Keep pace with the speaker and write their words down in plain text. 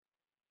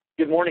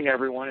Good morning,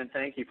 everyone, and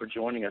thank you for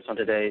joining us on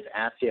today's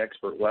Ask the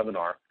Expert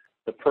webinar,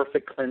 The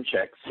Perfect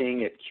ClinCheck,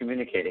 Seeing It,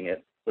 Communicating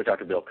It, with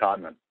Dr. Bill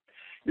Codman.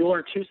 You'll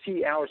earn 2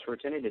 CE hours for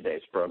attending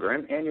today's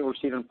program, and you'll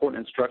receive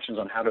important instructions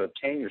on how to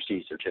obtain your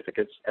CE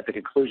certificates at the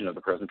conclusion of the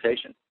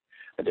presentation.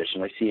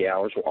 Additionally, CE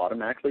hours will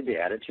automatically be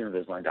added to your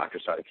Invisalign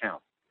DrSite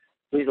account.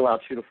 Please allow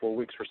 2 to 4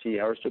 weeks for CE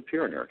hours to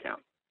appear in your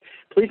account.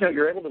 Please note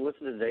you're able to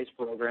listen to today's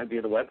program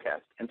via the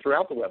webcast, and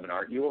throughout the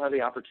webinar, you will have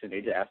the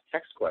opportunity to ask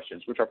text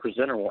questions, which our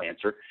presenter will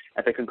answer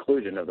at the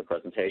conclusion of the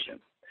presentation.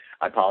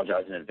 I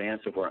apologize in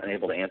advance if we're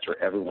unable to answer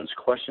everyone's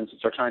questions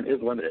since our time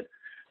is limited,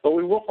 but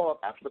we will follow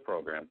up after the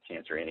program to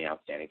answer any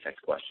outstanding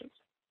text questions.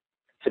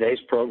 Today's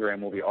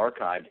program will be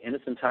archived in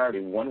its entirety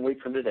 1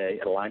 week from today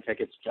at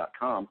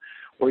AlignTechEdge.com,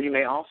 where you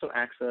may also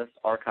access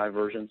archived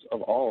versions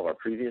of all of our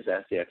previous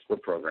Ask the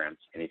Expert programs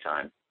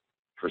anytime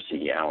for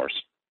CE hours.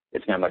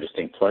 It's now my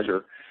distinct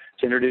pleasure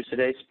to introduce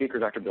today's speaker,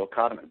 Dr. Bill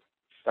Codman.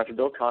 Dr.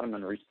 Bill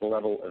Codman reached the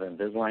level of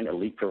Invisalign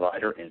Elite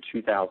Provider in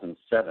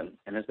 2007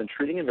 and has been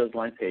treating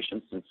Invisalign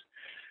patients since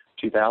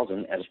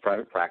 2000 at his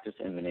private practice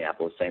in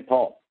Minneapolis, St.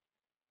 Paul.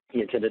 He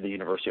attended the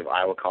University of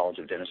Iowa College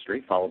of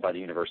Dentistry, followed by the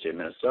University of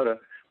Minnesota,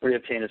 where he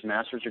obtained his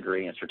master's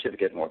degree and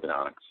certificate in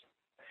orthodontics.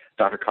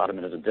 Dr.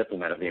 Codman is a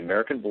diplomat of the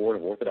American Board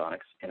of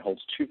Orthodontics and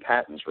holds 2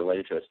 patents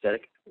related to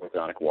aesthetic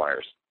orthodontic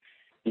wires.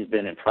 He's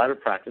been in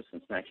private practice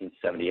since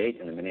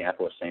 1978 in the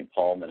Minneapolis-St.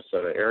 Paul,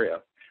 Minnesota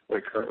area, where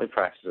he currently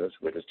practices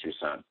with his 2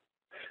 sons.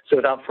 So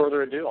without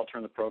further ado, I'll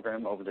turn the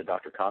program over to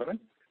Dr. Codman.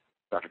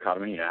 Dr.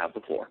 Codman, you now have the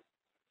floor.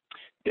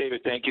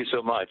 David, thank you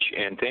so much,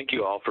 and thank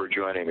you all for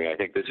joining me. I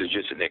think this is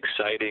just an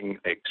exciting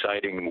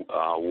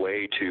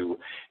way to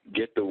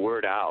get the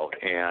word out,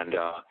 and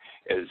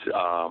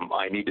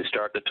I need to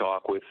start the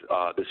talk with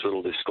this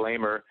little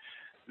disclaimer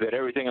that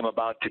everything I'm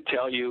about to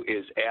tell you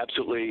is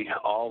absolutely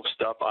all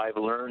stuff I've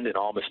learned and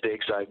all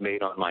mistakes I've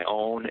made on my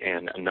own,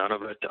 and none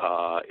of it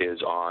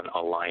is on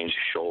Align's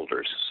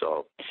shoulders.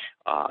 So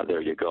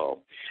there you go.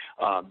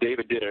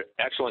 David did an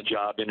excellent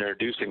job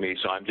introducing me,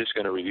 so I'm just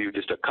going to review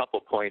just a couple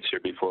points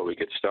here before we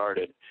get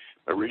started.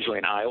 Originally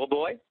an Iowa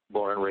boy,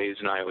 born and raised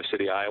in Iowa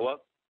City, Iowa.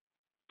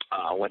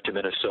 Went to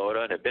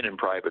Minnesota and have been in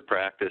private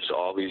practice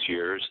all these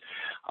years.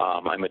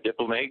 I'm a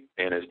diplomat,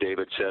 and as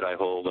David said, I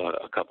hold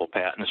a couple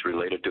patents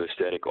related to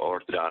aesthetic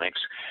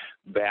orthodontics.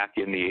 Back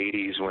in the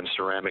 80s when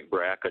ceramic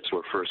brackets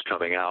were first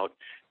coming out,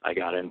 I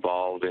got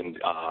involved in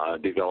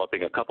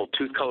developing a couple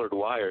tooth-colored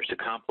wires to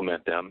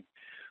complement them,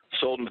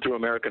 sold them through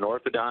American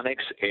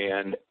Orthodontics,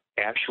 and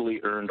actually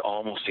earned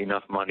almost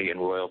enough money in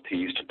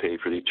royalties to pay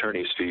for the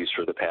attorney's fees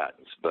for the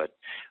patents, but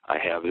I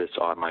have this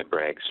on my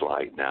brag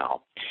slide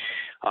now.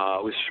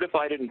 I was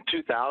certified in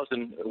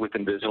 2000 with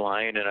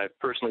Invisalign, and I've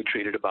personally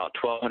treated about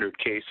 1,200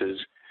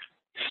 cases,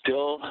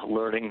 still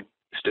learning,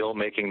 still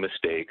making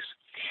mistakes.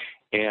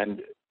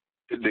 And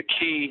the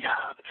key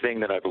thing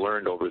that I've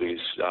learned over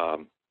these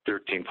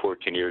 13,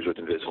 14 years with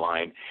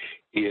Invisalign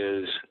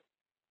is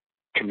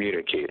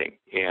communicating.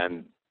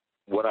 And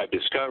what I've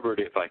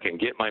discovered, if I can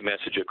get my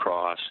message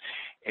across,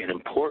 and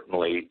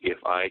importantly, if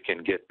I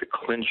can get the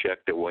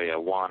ClinCheck the way I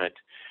want it,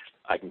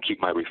 I can keep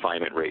my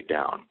refinement rate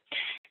down.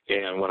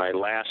 And when I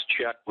last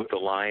checked with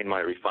Align, my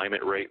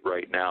refinement rate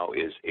right now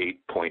is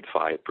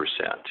 8.5%.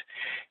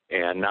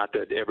 And not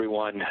that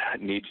everyone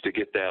needs to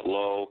get that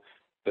low,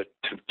 but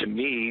to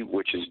me,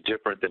 which is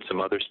different than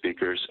some other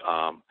speakers,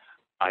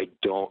 I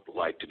don't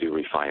like to do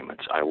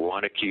refinements. I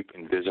want to keep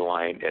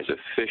Invisalign as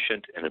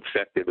efficient and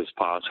effective as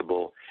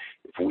possible.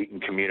 If we can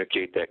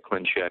communicate that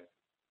ClinCheck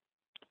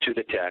to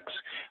the techs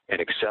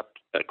and accept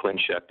a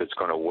ClinCheck that's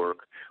going to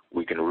work,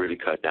 we can really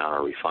cut down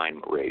our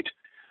refinement rate.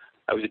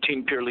 I was a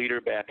team peer leader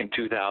back in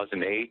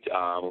 2008.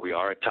 We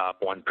are a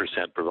top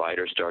 1%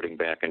 provider starting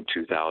back in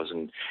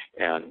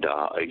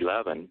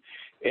 2011.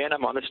 And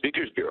I'm on the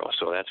Speakers Bureau,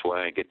 so that's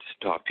why I get to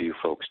talk to you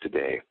folks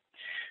today.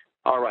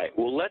 All right,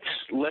 well,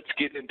 let's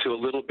get into a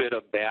little bit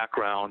of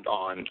background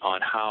on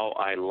how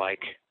I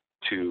like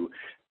to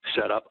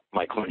set up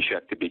my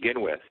ClinCheck to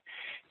begin with.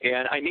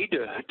 And I need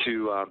to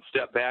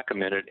step back a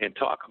minute and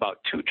talk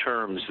about 2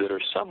 terms that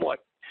are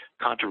somewhat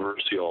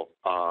controversial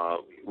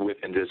with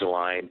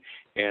Invisalign,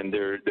 and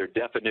their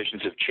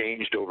definitions have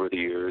changed over the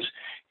years,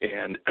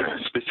 and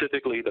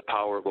specifically the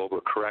power of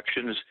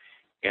overcorrections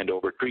and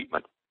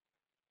overtreatment.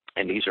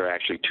 And these are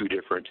actually 2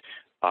 different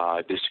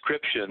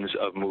descriptions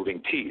of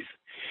moving teeth.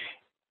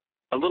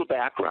 A little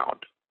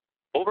background.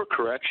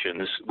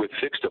 Overcorrections with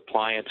fixed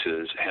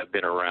appliances have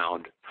been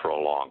around for a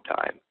long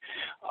time.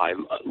 I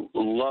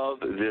love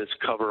this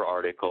cover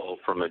article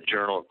from a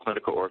journal of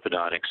clinical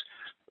orthodontics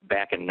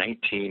back in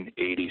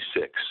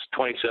 1986,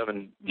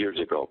 27 years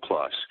ago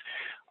plus.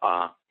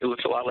 It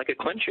looks a lot like a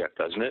ClinCheck,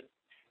 doesn't it?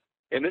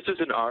 And this is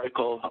an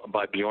article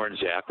by Bjorn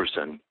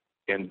Zachrisson.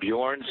 And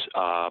Bjorn's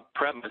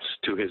premise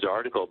to his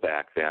article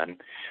back then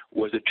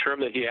was a term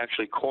that he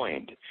actually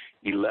coined,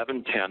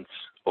 11/10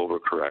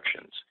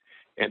 overcorrections.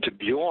 And to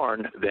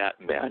Bjorn, that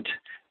meant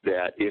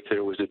that if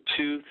there was a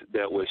tooth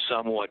that was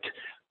somewhat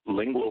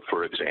lingual,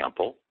 for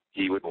example,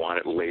 he would want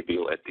it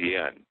labial at the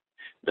end.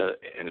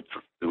 And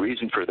the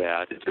reason for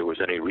that, if there was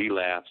any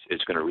relapse,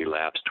 it's going to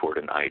relapse toward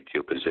an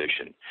ideal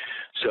position.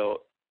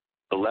 So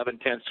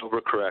 11/10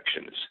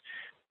 overcorrections.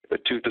 If a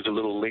tooth is a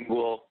little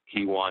lingual,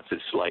 he wants it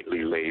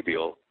slightly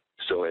labial.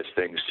 So as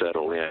things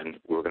settle in,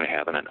 we're going to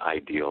have an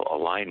ideal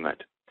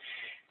alignment.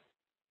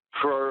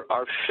 For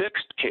our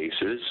fixed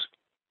cases,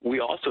 we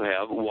also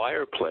have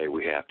wire play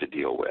we have to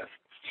deal with.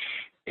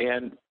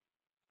 And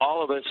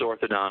all of us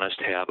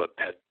orthodontists have a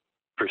pet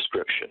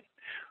prescription.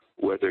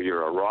 Whether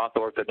you're a Roth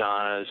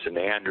orthodontist, an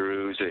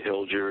Andrews, a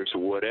Hilgers,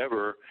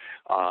 whatever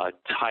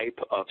type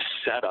of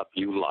setup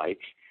you like,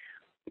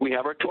 we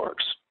have our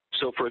torques.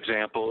 So, for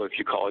example, if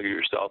you call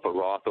yourself a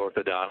Roth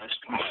orthodontist,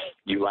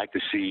 you like to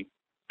see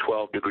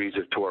 12 degrees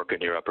of torque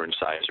in your upper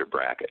incisor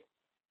bracket.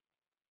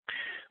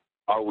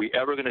 Are we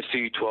ever going to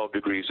see 12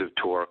 degrees of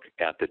torque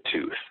at the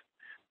tooth?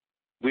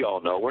 We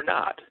all know we're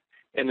not.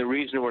 And the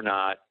reason we're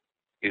not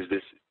is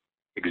this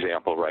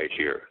example right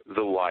here,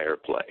 the wire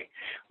play.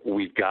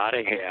 We've got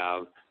to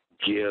have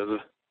give,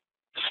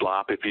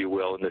 slop, if you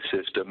will, in the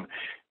system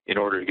in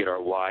order to get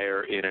our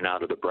wire in and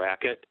out of the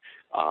bracket.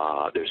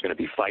 There's going to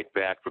be fight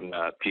back from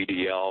the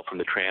PDL, from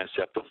the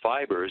transeptal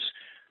fibers.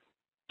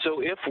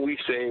 So if we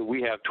say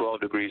we have 12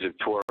 degrees of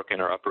torque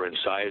in our upper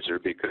incisor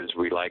because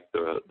we like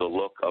the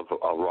look of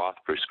a Roth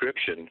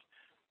prescription,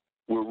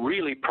 we're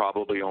really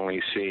probably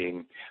only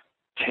seeing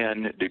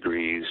 10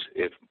 degrees,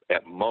 if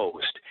at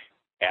most,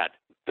 at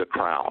the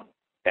crown,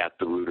 at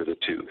the root of the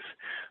tooth.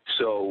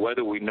 So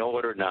whether we know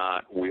it or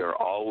not, we are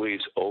always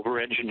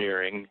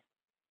over-engineering,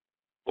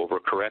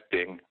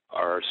 over-correcting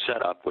our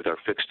setup with our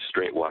fixed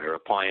straight wire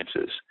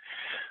appliances.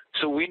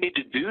 So we need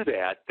to do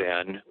that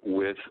then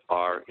with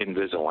our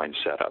Invisalign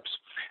setups.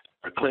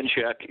 Our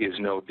ClinCheck is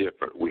no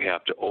different. We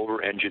have to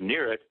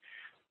over-engineer it.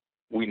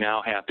 We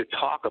now have to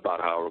talk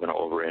about how we're going to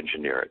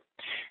over-engineer it.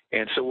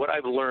 And so what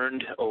I've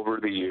learned over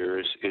the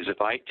years is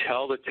if I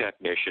tell the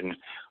technician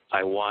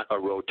I want a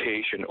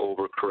rotation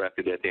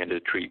over-corrected at the end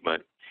of the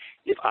treatment,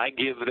 if I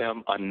give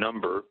them a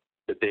number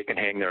that they can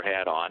hang their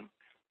hat on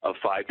of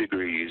 5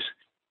 degrees,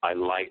 I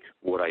like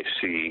what I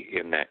see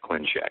in that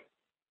ClinCheck.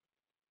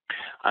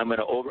 I'm going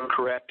to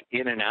overcorrect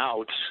in and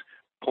outs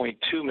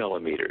 0.2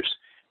 millimeters.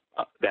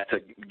 That's,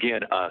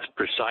 again, a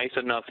precise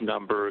enough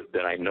number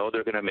that I know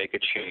they're going to make a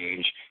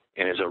change,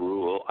 and as a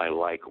rule, I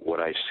like what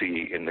I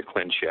see in the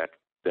ClinCheck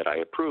that I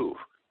approve.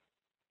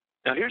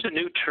 Now, here's a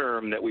new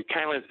term that we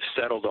kind of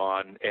settled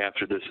on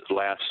after this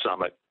last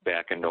summit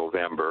back in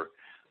November,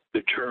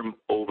 the term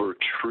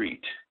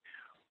overtreat.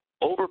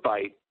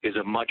 Overbite is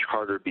a much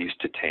harder beast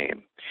to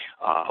tame.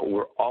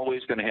 We're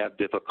always going to have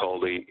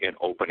difficulty in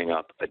opening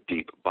up a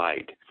deep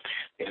bite.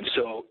 And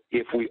so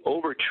if we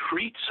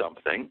overtreat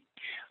something,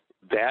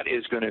 that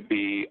is going to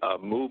be a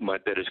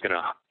movement that is going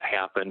to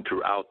happen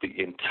throughout the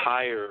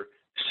entire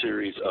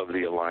series of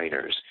the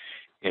aligners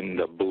in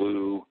the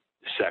blue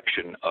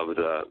section of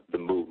the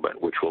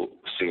movement, which we'll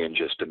see in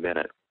just a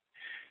minute.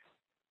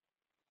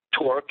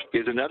 Torque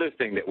is another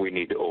thing that we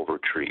need to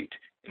overtreat.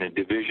 In a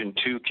Division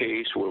II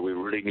case where we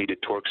really need to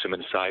torque some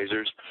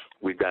incisors,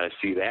 we've got to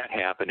see that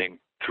happening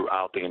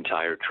throughout the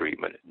entire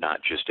treatment, not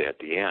just at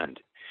the end.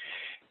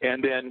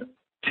 And then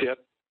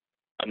tip,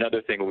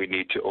 another thing we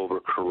need to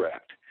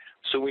overcorrect.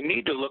 So we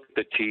need to look at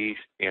the teeth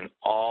in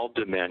all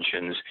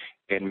dimensions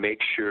and make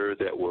sure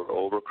that we're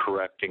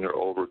overcorrecting or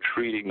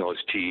overtreating those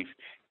teeth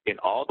in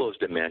all those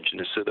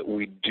dimensions so that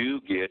we do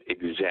get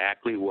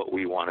exactly what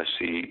we want to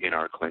see in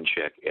our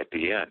ClinCheck at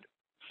the end.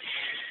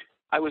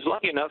 I was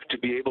lucky enough to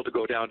be able to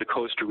go down to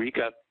Costa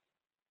Rica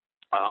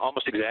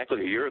almost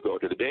exactly a year ago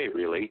to the day,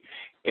 really,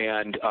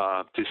 and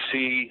to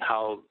see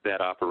how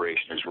that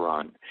operation is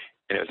run.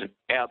 And it was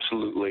an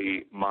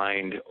absolutely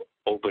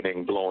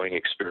mind-opening, blowing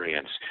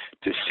experience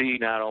to see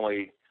not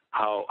only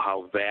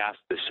how vast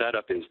the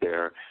setup is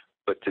there,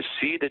 but to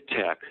see the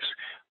techs,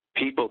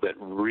 people that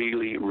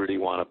really, really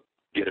want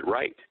to get it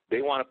right.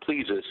 They want to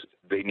please us.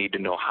 They need to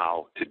know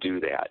how to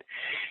do that.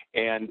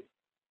 And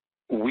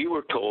we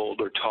were told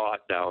or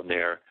taught down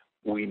there,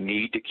 we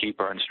need to keep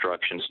our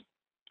instructions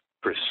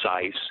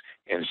precise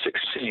and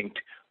succinct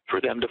for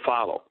them to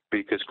follow,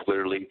 because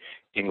clearly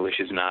English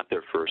is not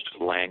their first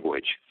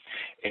language.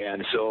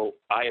 And so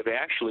I have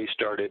actually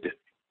started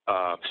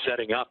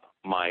setting up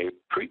my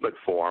treatment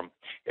form,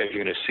 as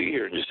you're going to see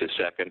here in just a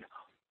second,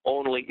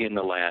 only in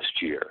the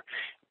last year,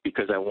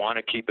 because I want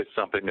to keep it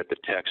something that the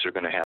techs are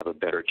going to have a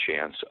better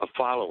chance of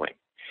following.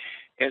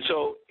 And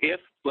so if,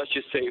 let's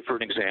just say, for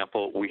an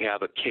example, we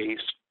have a case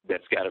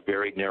that's got a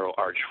very narrow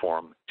arch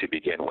form to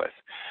begin with,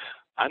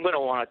 I'm going to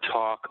want to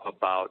talk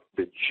about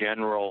the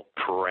general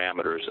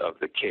parameters of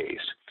the case.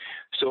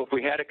 So if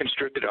we had a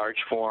constricted arch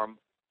form,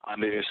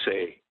 I'm going to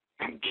say,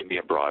 give me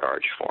a broad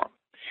arch form.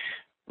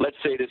 Let's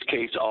say this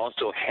case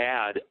also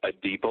had a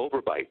deep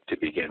overbite to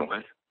begin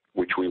with,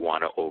 which we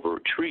want to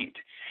overtreat.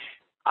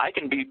 I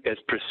can be as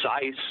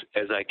precise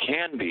as I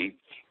can be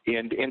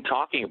in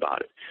talking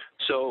about it.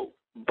 So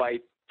by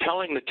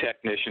telling the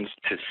technicians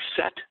to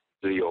set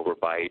the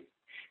overbite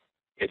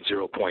at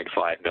 0.5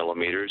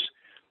 millimeters,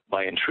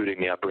 by intruding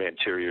the upper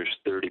anteriors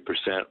 30%,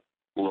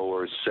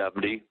 lower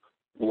 70,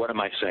 what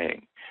am I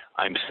saying?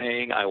 I'm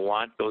saying I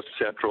want those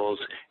centrals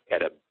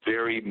at a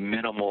very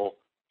minimal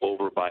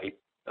overbite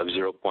of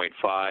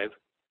 0.5.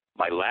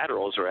 My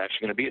laterals are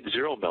actually going to be at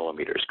 0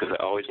 millimeters because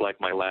I always like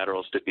my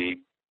laterals to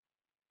be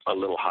a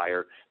little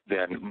higher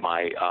than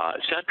my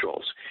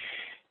centrals.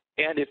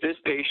 And if this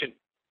patient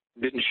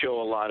didn't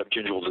show a lot of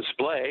gingival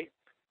display,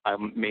 I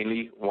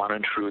mainly want to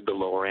intrude the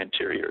lower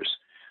anteriors.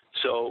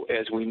 So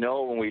as we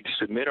know, when we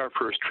submit our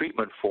first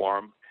treatment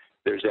form,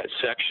 there's that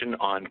section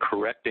on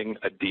correcting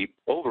a deep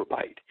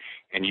overbite.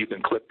 And you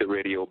can click the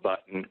radio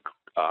button,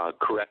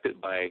 correct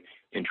it by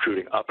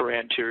intruding upper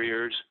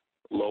anteriors,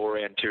 lower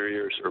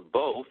anteriors, or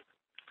both.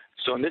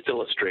 So in this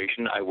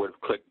illustration, I would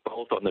have clicked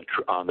both on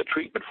the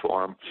treatment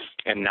form,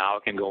 and now I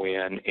can go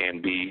in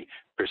and be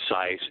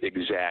precise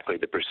exactly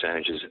the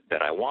percentages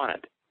that I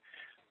wanted.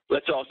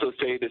 Let's also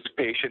say this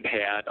patient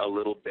had a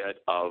little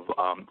bit of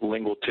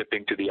lingual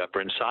tipping to the upper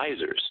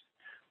incisors.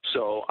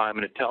 So I'm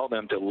going to tell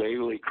them to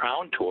labially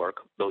crown torque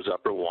those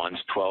upper ones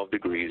 12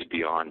 degrees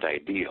beyond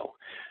ideal.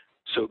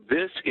 So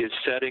this is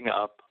setting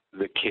up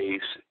the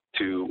case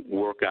to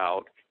work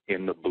out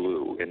in the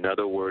blue. In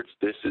other words,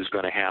 this is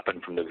going to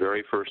happen from the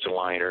very first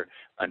aligner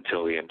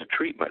until the end of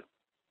treatment.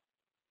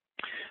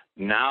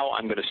 Now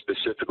I'm going to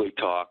specifically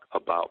talk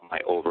about my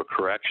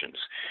overcorrections.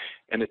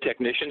 And the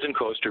technicians in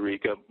Costa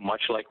Rica,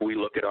 much like we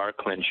look at our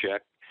ClinCheck,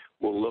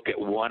 will look at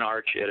one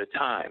arch at a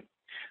time.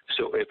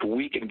 So if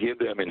we can give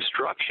them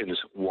instructions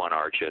one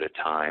arch at a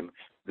time,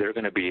 they're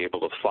going to be able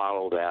to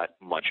follow that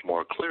much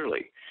more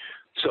clearly.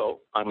 So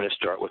I'm going to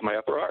start with my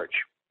upper arch,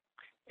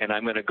 and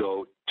I'm going to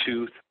go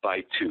tooth by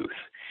tooth.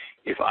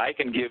 If I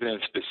can give them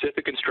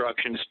specific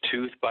instructions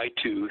tooth by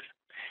tooth,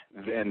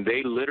 then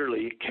they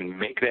literally can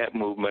make that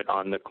movement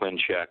on the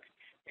ClinCheck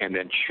and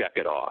then check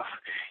it off.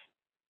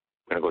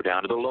 We're going to go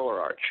down to the lower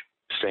arch,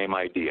 same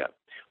idea.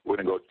 We're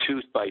going to go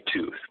tooth by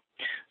tooth.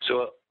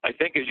 So I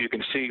think as you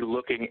can see,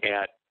 looking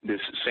at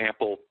this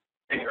sample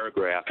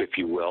paragraph, if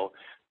you will,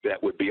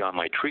 that would be on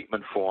my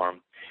treatment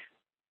form,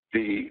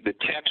 the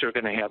techs are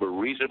going to have a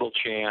reasonable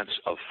chance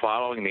of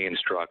following the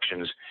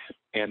instructions,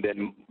 and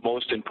then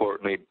most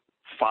importantly,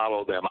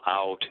 follow them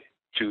out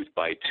tooth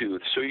by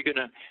tooth. So you're going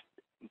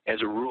to, as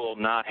a rule,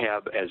 not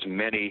have as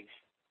many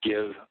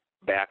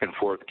back and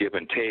forth give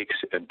and takes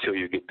until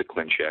you get the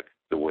ClinCheck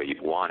the way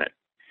you want it.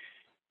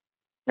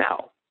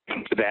 Now,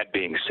 that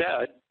being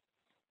said,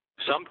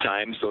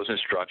 sometimes those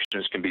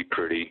instructions can be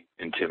pretty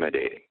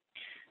intimidating.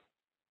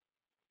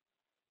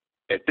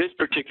 At this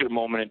particular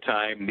moment in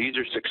time, these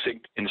are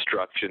succinct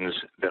instructions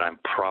that I'm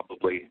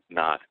probably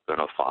not going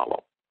to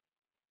follow.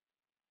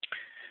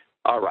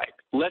 All right,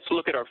 let's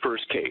look at our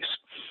first case.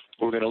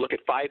 We're going to look at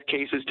 5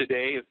 cases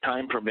today if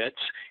time permits,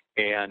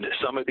 and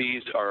some of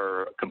these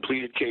are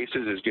completed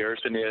cases, as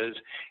Garrison is,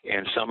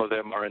 and some of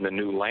them are in the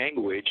new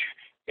language,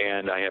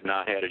 and I have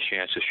not had a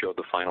chance to show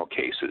the final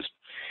cases.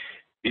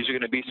 These are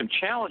going to be some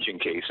challenging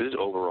cases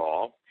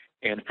overall,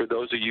 and for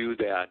those of you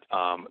that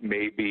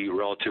may be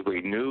relatively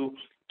new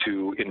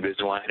to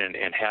Invisalign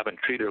and haven't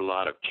treated a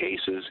lot of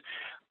cases,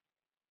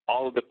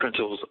 all of the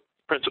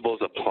principles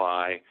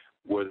apply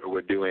whether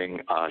we're doing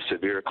a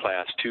severe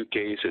class 2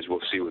 case, as we'll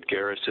see with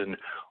Garrison,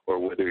 or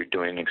whether you're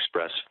doing an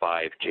express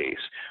 5 case.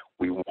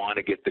 We want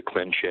to get the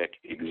ClinCheck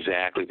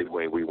exactly the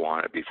way we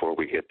want it before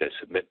we hit the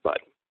submit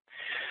button.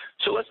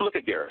 So let's look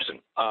at Garrison,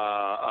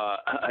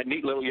 a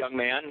neat little young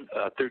man,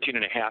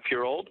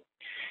 13-and-a-half-year-old.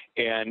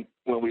 And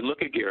when we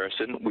look at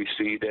Garrison, we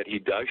see that he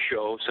does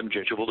show some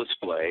gingival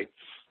display.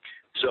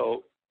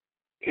 So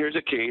here's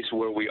a case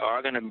where we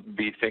are going to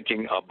be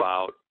thinking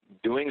about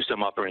doing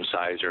some upper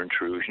incisor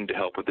intrusion to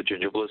help with the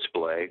gingival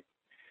display.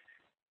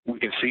 We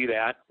can see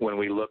that when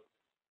we look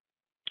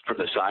from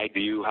the side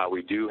view, how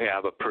we do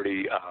have a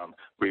pretty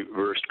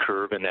reversed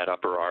curve in that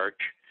upper arch,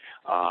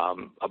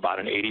 about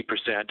an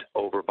 80%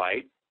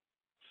 overbite,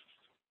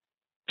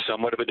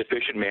 somewhat of a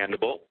deficient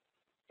mandible,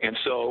 and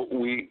so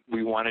we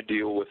want to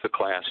deal with the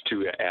class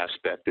 2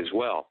 aspect as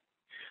well.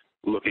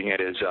 Looking at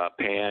his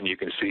pan, you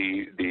can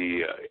see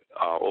the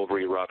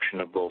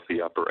over-eruption of both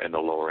the upper and the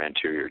lower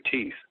anterior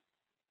teeth.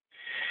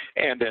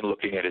 And then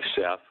looking at his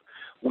ceph,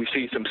 we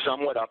see some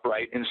somewhat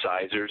upright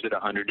incisors at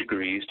 100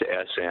 degrees to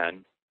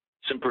SN,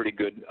 some pretty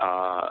good,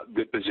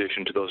 good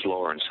position to those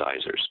lower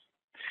incisors.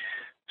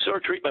 So our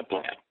treatment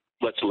plan,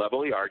 let's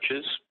level the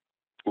arches.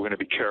 We're going to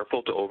be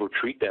careful to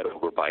over-treat that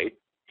overbite.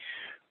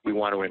 We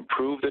want to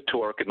improve the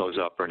torque in those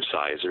upper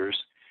incisors,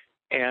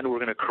 and we're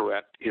going to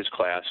correct his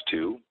class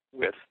 2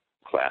 with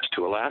class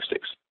 2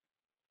 elastics.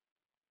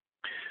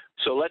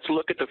 So let's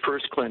look at the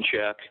first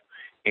ClinCheck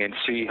and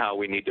see how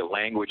we need to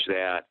language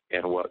that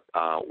and what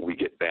we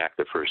get back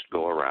the first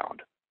go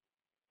around.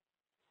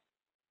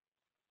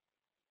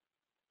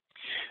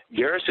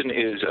 Garrison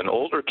is an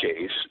older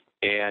case,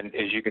 and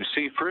as you can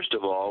see, first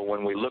of all,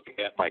 when we look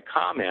at my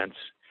comments,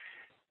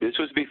 this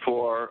was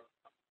before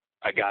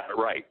I got it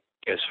right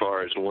as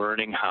far as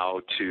learning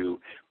how to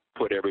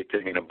put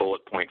everything in a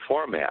bullet point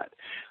format.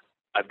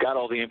 I've got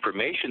all the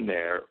information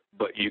there,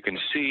 but you can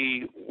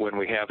see when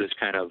we have this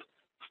kind of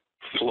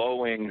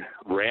flowing,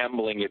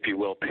 rambling, if you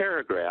will,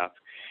 paragraph,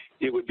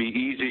 it would be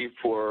easy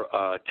for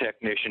a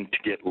technician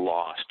to get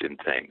lost in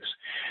things.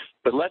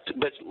 But let's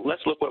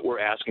look what we're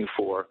asking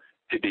for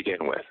to begin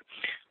with.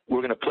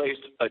 We're going to place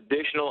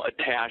additional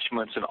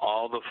attachments in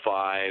all the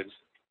 5s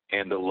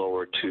and the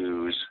lower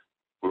 2s.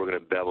 We're going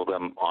to bevel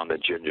them on the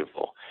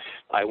gingival.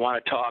 I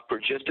want to talk for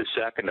just a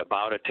second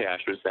about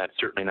attachments. That's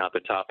certainly not the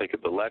topic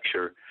of the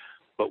lecture.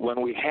 But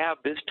when we have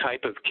this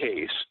type of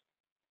case,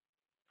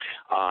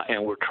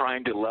 and we're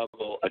trying to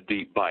level a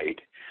deep bite,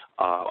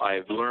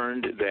 I've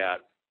learned that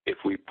if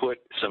we put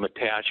some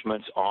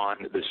attachments on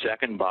the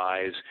second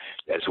buys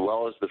as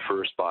well as the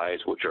first buys,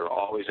 which are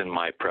always in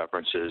my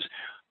preferences,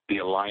 the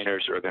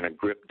aligners are going to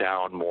grip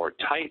down more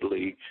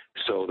tightly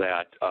so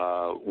that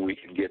we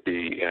can get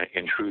the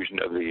intrusion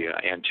of the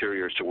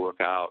anteriors to work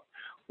out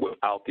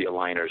without the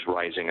aligners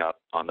rising up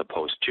on the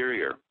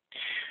posterior.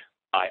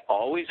 I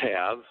always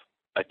have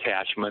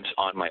attachments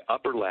on my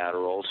upper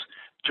laterals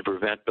to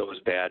prevent those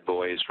bad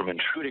boys from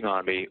intruding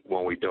on me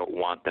when we don't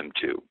want them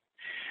to.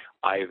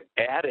 I've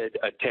added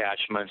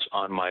attachments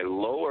on my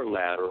lower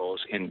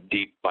laterals in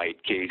deep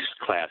bite case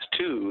class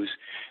 2s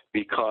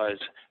because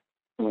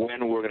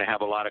when we're going to have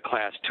a lot of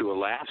class 2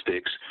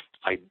 elastics,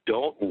 I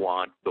don't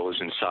want those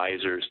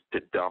incisors to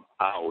dump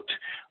out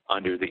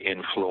under the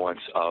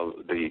influence of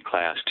the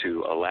class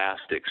 2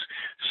 elastics.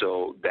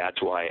 So that's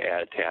why I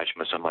add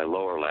attachments on my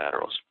lower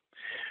laterals.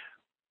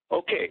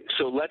 Okay,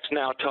 so let's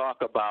now talk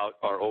about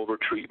our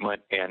overtreatment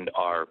and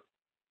our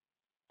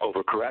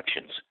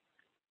overcorrections.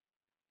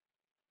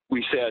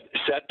 We said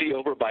set the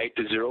overbite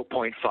to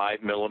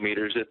 0.5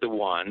 millimeters at the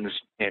 1s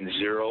and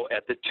 0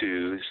 at the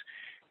 2s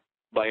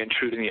by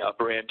intruding the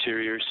upper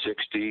anteriors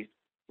 60,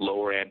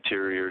 lower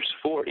anteriors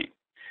 40.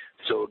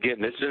 So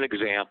again, this is an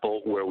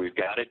example where we've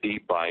got a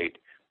deep bite.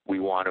 We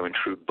want to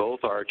intrude both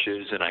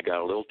arches, and I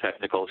got a little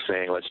technical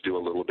saying let's do a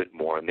little bit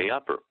more in the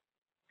upper.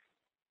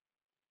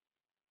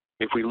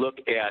 If we look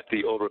at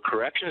the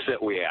overcorrections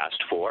that we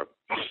asked for,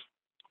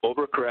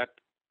 overcorrect,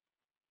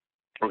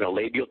 we're going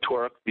to labial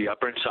torque the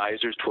upper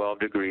incisors 12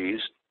 degrees.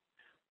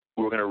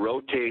 We're going to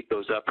rotate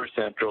those upper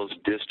centrals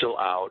distal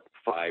out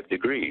 5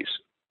 degrees.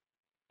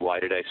 Why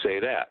did I say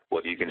that?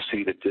 Well, you can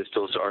see the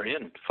distals are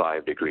in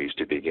 5 degrees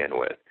to begin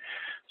with.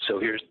 So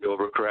here's the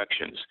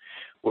overcorrections.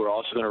 We're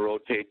also going to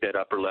rotate that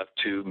upper left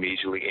 2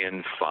 mesially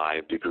in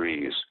 5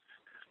 degrees.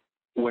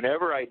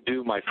 Whenever I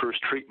do my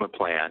first treatment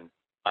plan,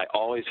 I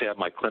always have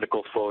my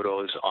clinical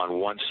photos on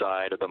one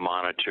side of the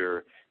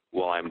monitor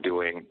while I'm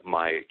doing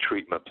my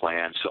treatment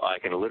plan, so I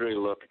can literally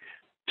look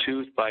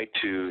tooth by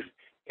tooth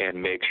and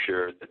make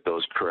sure that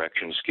those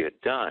corrections get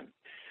done.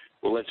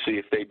 Well, let's see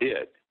if they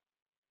did.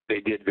 They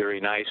did very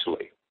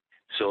nicely.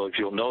 So if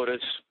you'll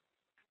notice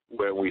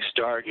where we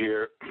start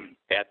here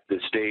at the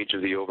stage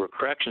of the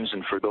overcorrections,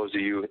 and for those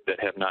of you that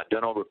have not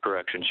done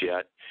overcorrections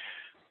yet,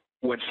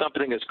 when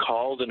something is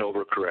called an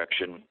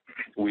overcorrection,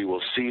 we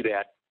will see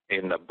that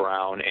in the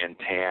brown and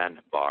tan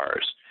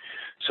bars.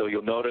 So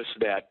you'll notice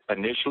that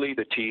initially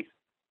the teeth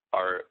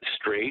are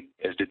straight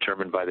as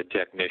determined by the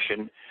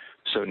technician.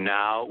 So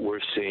now we're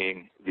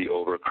seeing the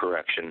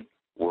overcorrection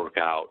work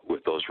out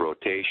with those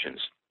rotations.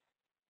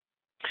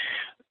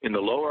 In the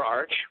lower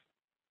arch,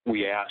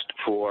 we asked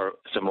for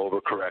some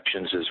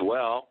overcorrections as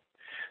well.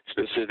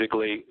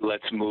 Specifically,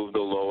 let's move the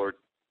lower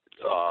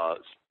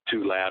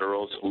 2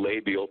 laterals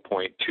labial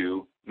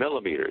 0.2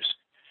 millimeters.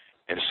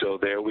 And so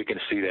there we can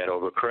see that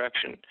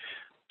overcorrection.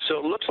 So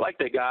it looks like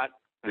they got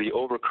the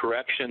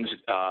overcorrections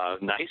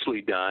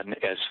nicely done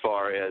as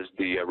far as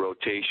the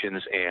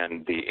rotations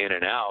and the in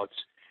and outs.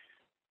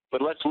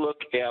 But let's look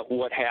at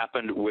what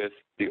happened with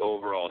the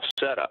overall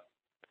setup.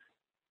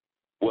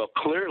 Well,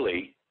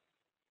 clearly,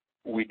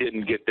 we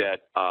didn't get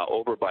that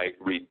overbite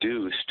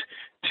reduced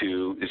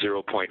to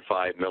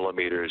 0.5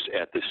 millimeters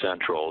at the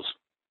centrals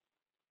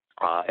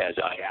as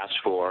I asked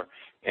for,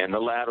 and the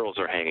laterals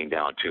are hanging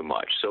down too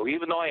much. So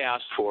even though I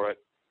asked for it,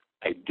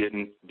 I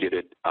didn't get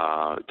it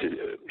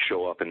to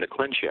show up in the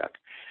ClinCheck.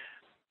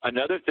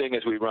 Another thing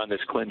as we run this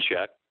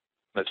ClinCheck,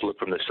 let's look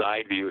from the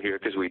side view here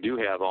because we do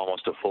have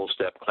almost a full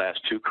step class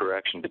 2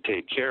 correction to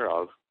take care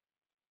of.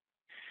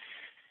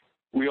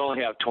 We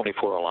only have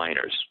 24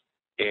 aligners.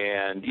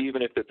 And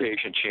even if the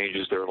patient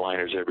changes their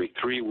aligners every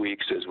 3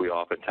 weeks, as we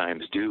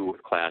oftentimes do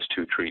with class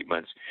 2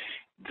 treatments,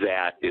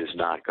 that is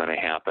not going to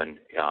happen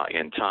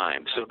in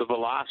time. So the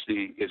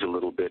velocity is a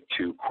little bit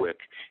too quick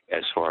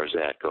as far as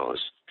that goes.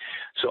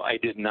 So I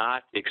did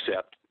not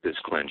accept this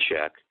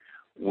ClinCheck.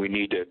 We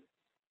need to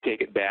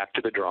take it back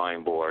to the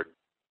drawing board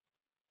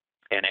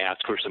and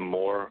ask for some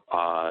more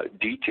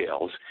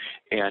details,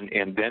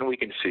 and then we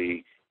can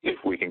see if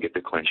we can get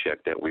the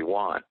ClinCheck that we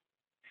want.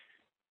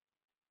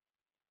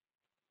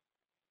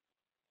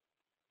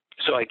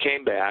 So I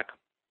came back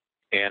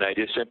and I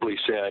just simply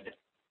said,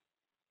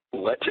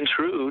 let's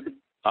intrude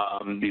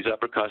these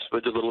upper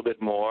cuspids a little bit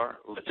more.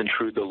 Let's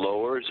intrude the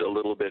lowers a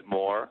little bit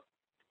more.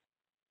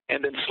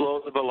 And then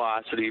slow the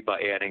velocity by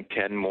adding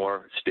 10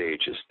 more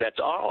stages. That's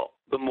all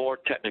the more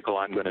technical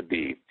I'm going to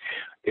be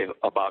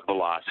about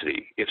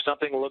velocity. If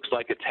something looks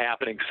like it's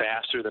happening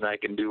faster than I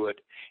can do it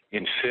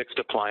in fixed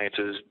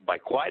appliances by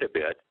quite a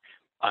bit,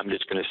 I'm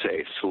just going to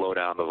say slow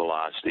down the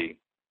velocity,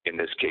 in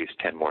this case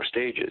 10 more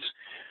stages.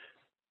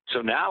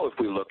 So now if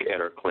we look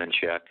at our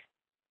ClinCheck,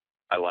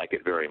 I like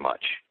it very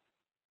much.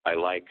 I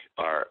like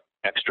our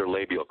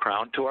extralabial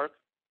crown torque.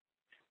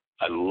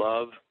 I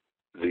love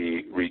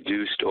the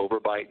reduced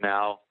overbite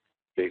now.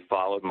 They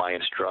followed my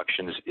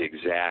instructions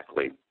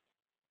exactly.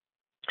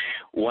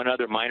 One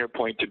other minor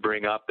point to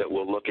bring up that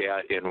we'll look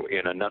at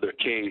in another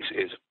case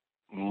is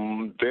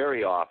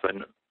very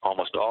often,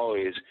 almost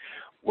always,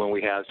 when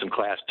we have some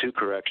class 2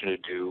 correction to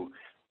do,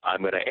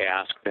 I'm going to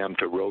ask them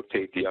to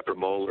rotate the upper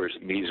molars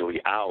mesially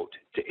out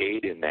to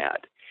aid in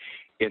that.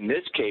 In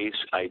this case,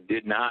 I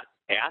did not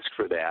ask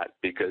for that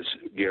because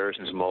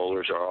Garrison's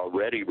molars are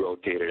already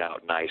rotated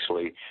out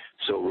nicely,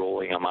 so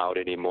rolling them out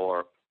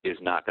anymore is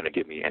not going to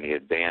give me any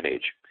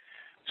advantage.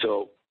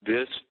 So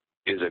this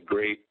is a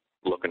great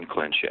looking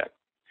ClinCheck.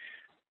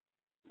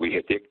 We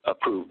hit the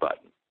approve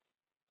button.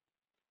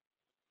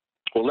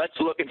 Well, let's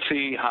look and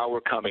see how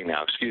we're coming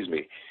now. Excuse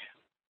me.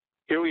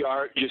 Here we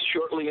are just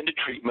shortly into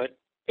treatment,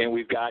 and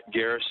we've got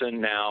Garrison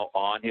now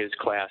on his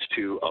class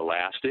 2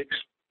 elastics.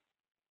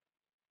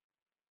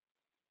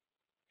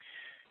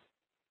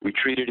 We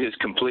treated his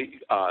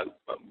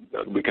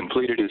we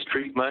completed his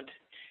treatment,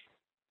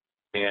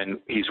 and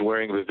he's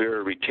wearing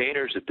Vivera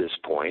retainers at this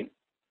point.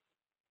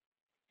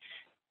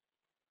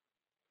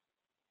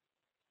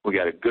 We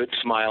got a good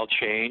smile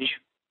change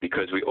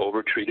because we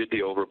overtreated the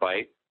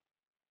overbite.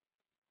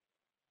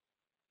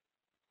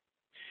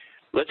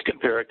 Let's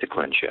compare it to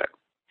ClinCheck.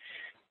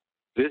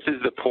 This is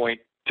the point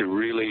to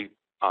really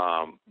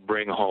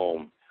bring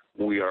home.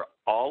 We are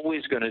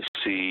always going to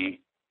see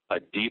a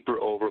deeper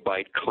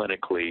overbite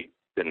clinically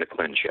than the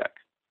ClinCheck.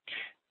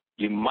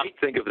 You might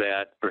think of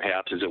that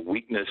perhaps as a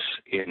weakness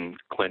in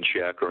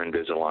ClinCheck or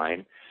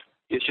Invisalign.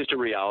 It's just a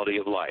reality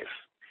of life.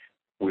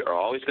 We are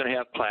always going to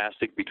have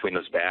plastic between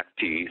those back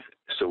teeth,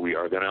 so we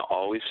are going to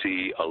always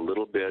see a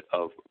little bit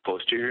of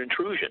posterior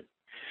intrusion.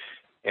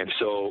 And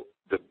so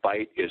the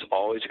bite is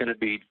always going to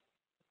be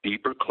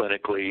deeper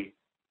clinically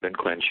than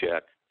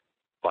ClinCheck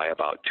by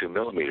about 2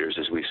 millimeters,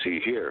 as we see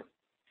here.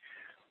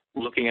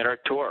 Looking at our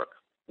torque,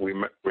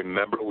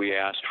 remember we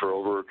asked for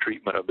over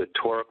treatment of the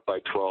torque by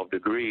 12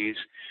 degrees,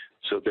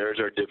 so there's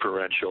our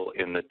differential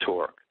in the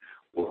torque.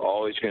 We're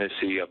always going to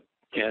see a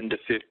 10 to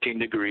 15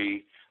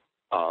 degree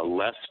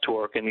less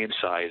torque in the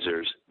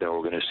incisors than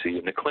we're going to see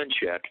in the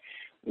ClinCheck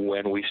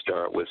when we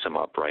start with some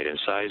upright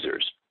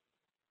incisors.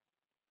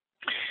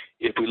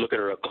 If we look at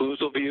our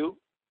occlusal view,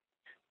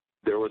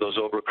 there were those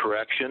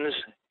overcorrections.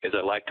 As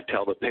I like to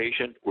tell the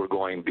patient, we're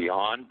going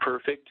beyond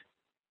perfect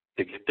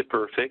to get to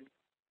perfect.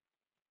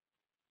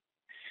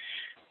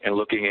 And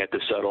looking at the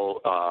subtle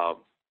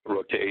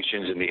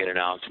rotations in the in and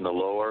outs in the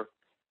lower,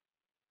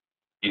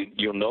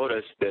 you'll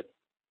notice that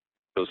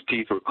those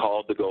teeth were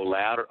called to go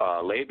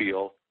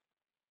labial.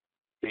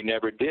 They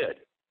never did.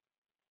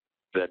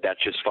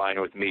 That's just fine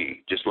with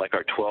me. Just like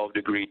our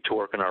 12-degree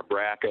torque in our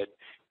bracket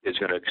is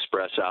going to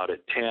express out at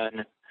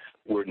 10,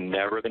 we're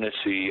never going to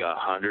see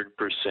 100%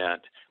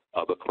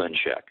 of a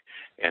ClinCheck.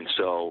 And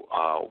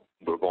so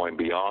we're going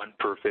beyond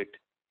perfect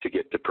to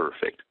get to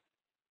perfect.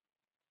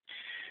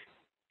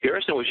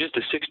 Garrison was just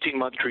a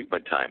 16-month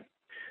treatment time.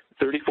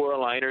 34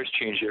 aligners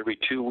changed every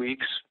 2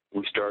 weeks.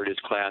 We started his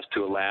class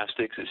 2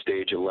 elastics at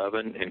stage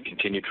 11 and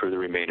continued for the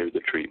remainder of the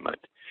treatment.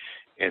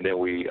 And then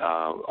we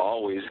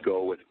always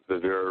go with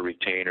Vivera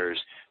retainers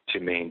to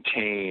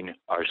maintain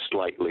our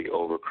slightly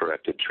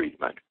overcorrected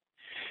treatment.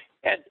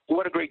 And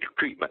what a great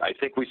treatment. I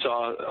think we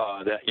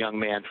saw that young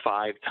man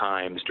 5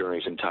 times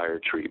during his entire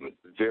treatment.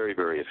 Very,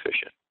 very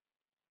efficient.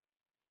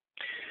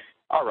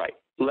 All right,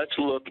 let's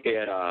look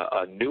at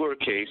a newer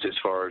case as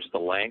far as the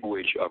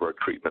language of our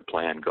treatment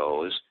plan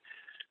goes.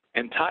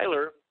 And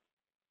Tyler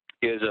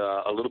is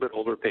a little bit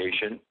older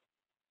patient.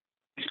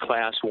 He's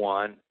class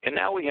 1. And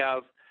now we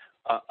have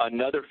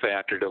another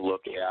factor to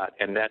look at,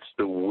 and that's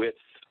the width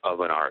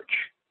of an arch.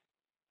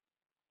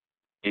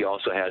 He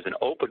also has an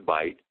open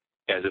bite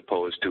as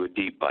opposed to a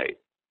deep bite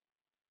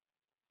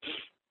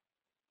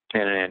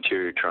and an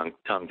anterior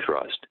tongue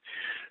thrust.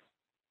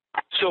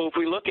 So if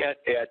we look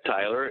at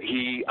Tyler,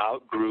 he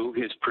outgrew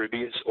his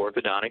previous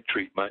orthodontic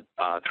treatment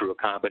through a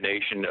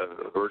combination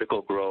of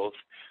vertical growth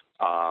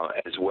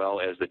as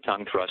well as the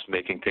tongue thrust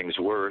making things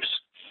worse.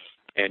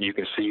 And you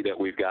can see that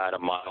we've got a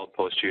mild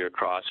posterior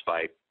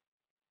crossbite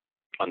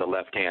on the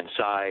left-hand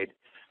side,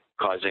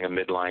 causing a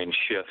midline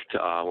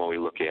shift when we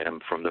look at him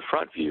from the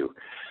front view.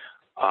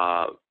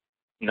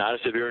 Not a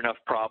severe enough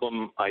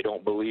problem, I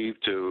don't believe,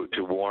 to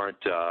warrant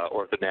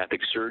orthodontic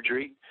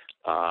surgery,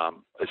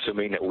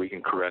 assuming that we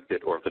can correct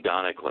it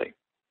orthodontically.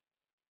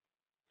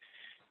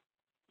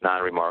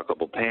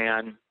 Non-remarkable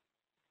pan.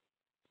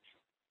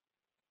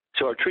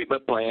 So our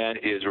treatment plan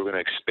is we're going to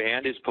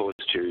expand his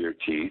posterior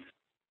teeth,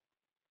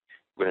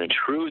 we're going to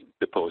intrude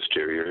the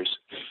posteriors,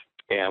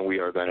 and we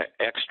are going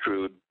to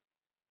extrude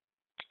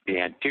the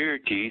anterior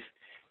teeth,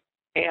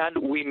 and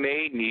we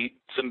may need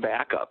some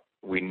backup.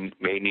 We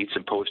may need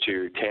some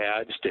posterior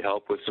TADs to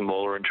help with some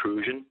molar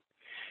intrusion.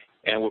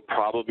 And we're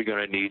probably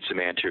going to need some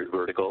anterior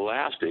vertical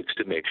elastics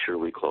to make sure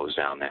we close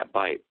down that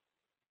bite.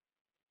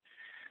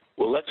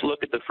 Well, let's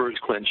look at the first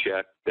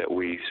ClinCheck that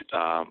we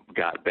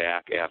got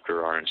back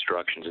after our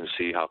instructions and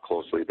see how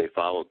closely they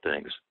followed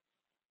things.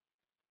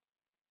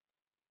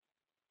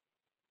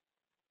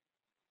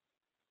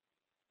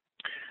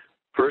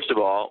 First of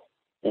all,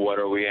 what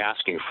are we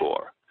asking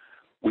for?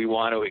 We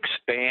want to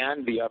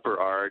expand the upper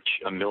arch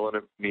 1.5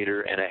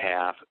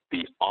 millimeters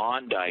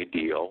beyond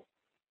ideal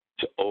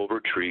to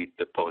overtreat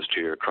the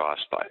posterior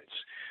crossbites.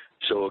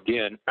 So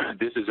again,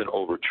 this is an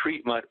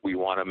overtreatment. We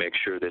want to make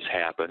sure this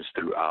happens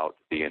throughout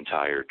the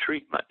entire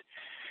treatment.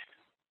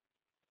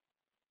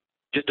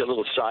 Just a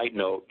little side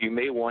note, you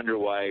may wonder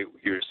why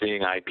you're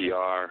seeing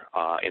IPR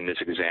in this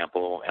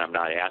example, and I'm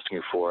not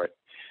asking for it.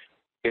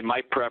 In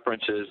my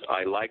preferences,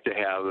 I like to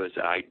have as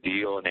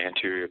ideal an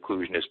anterior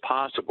occlusion as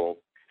possible.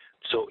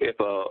 So if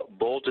a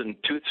bulging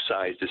tooth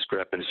size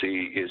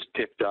discrepancy is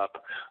picked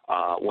up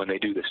when they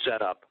do the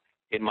setup,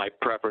 in my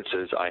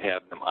preferences, I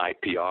have them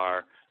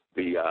IPR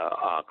the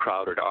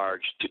crowded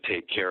arch to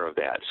take care of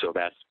that. So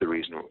that's the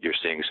reason you're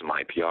seeing some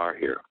IPR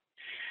here.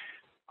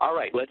 All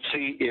right, let's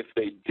see if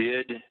they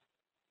did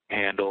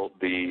handle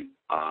the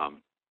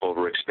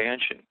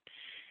overexpansion.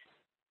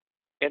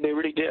 And they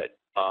really did.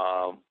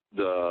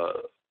 The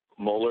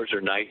molars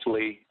are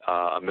nicely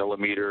 1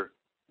 millimeter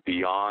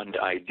beyond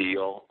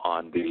ideal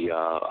on the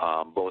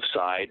both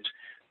sides.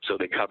 So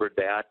they covered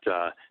that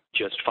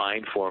just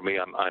fine for me.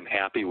 I'm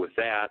happy with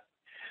that.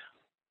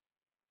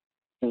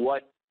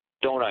 What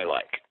don't I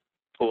like?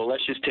 Well,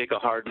 let's just take a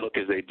hard look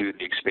as they do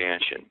the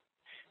expansion.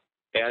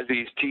 As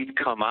these teeth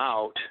come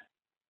out,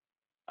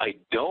 I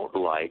don't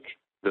like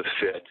the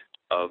fit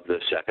of the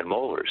second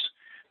molars.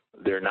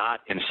 They're not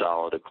in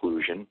solid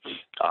occlusion.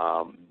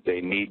 They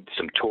need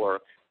some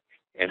torque.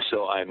 And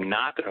so I'm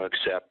not going to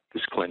accept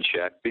this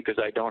ClinCheck because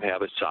I don't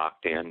have a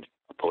socked in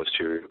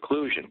posterior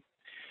occlusion.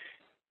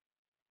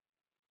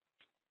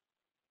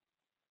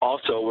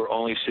 Also, we're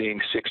only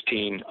seeing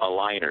 16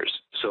 aligners,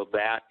 so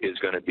that is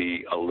going to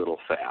be a little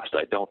fast.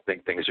 I don't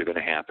think things are going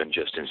to happen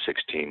just in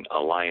 16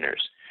 aligners.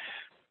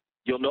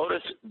 You'll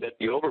notice that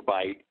the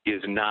overbite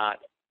is not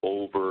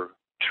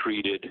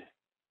over-treated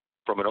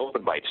from an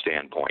open bite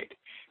standpoint.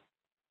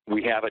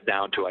 We have it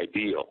down to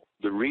ideal.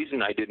 The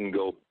reason I didn't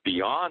go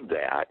beyond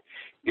that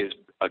is,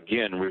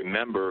 again,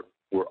 remember,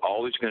 we're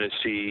always going to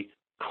see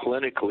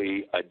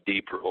clinically a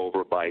deeper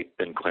overbite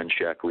than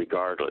ClinCheck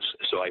regardless.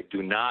 So I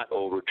do not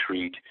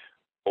overtreat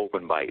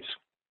open bites.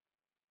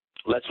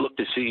 Let's look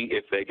to see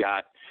if they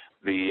got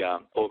the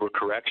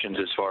overcorrections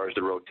as far as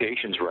the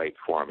rotations right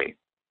for me.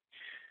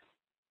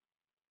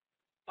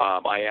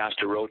 I asked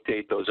to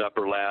rotate those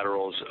upper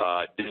laterals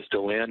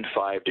distal in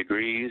 5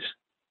 degrees.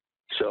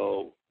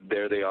 So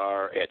there they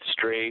are at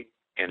straight.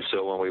 And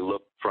so when we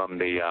look from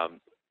the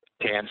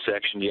tan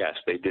section, yes,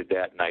 they did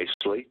that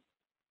nicely.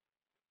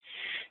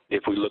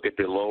 If we look at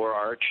the lower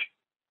arch,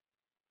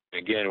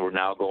 again, we're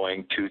now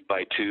going tooth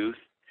by tooth.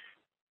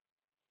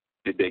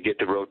 Did they get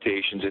the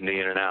rotations in the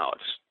in and outs?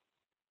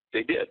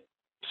 They did.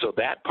 So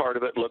that part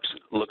of it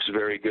looks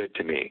very good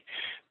to me.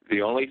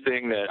 The only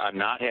thing that I'm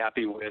not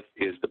happy with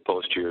is the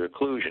posterior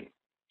occlusion.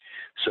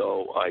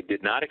 So I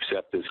did not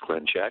accept this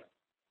ClinCheck.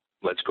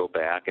 Let's go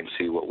back and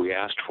see what we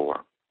asked for.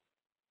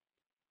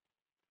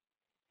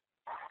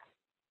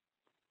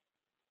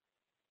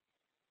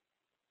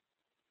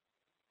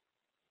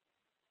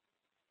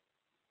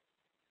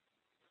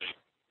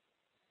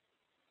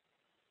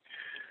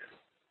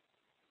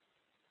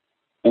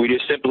 We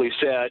just simply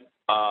said,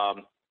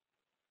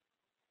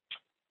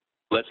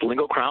 let's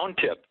lingual crown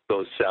tip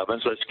those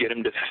 7s. Let's get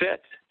them to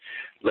fit.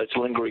 Let's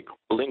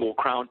lingual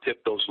crown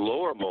tip those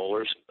lower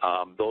molars.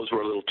 Those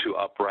were a little too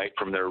upright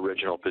from their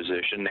original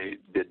position. They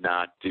did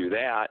not do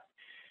that.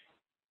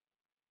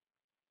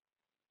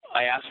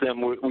 I asked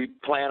them, we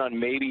plan on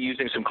maybe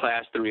using some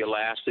class 3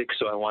 elastics,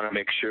 so I want to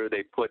make sure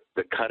they put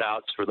the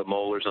cutouts for the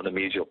molars on the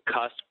mesial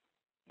cusp.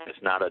 It's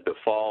not a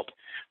default,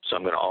 so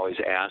I'm going to always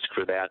ask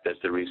for that. That's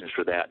the reason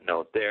for that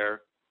note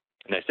there.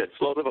 And I said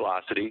slow the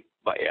velocity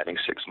by adding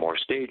 6 more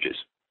stages.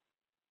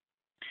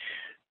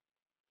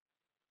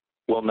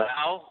 Well,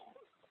 now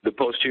the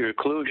posterior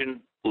occlusion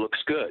looks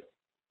good.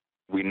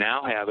 We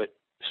now have it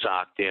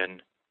socked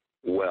in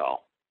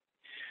well.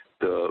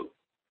 The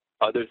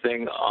other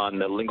thing on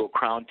the lingual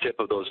crown tip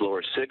of those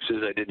lower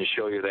 6s, I didn't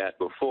show you that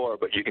before,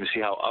 but you can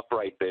see how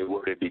upright they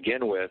were to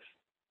begin with.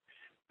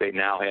 They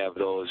now have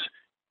those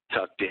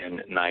tucked in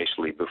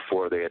nicely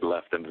before they had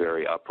left them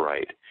very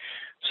upright.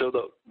 So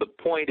the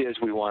point is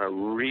we want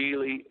to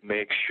really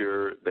make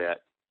sure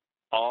that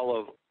all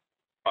of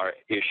our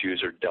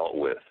issues are dealt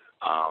with.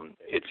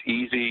 It's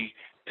easy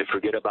to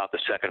forget about the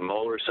second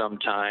molar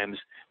sometimes.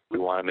 We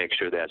want to make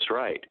sure that's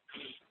right.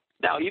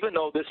 Now, even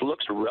though this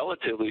looks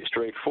relatively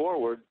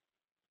straightforward,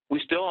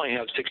 we still only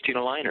have 16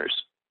 aligners.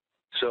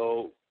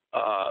 So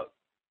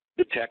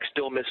the tech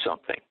still missed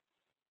something.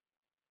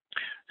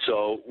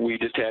 So we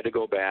just had to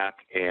go back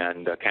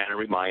and kind of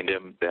remind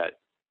him that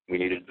we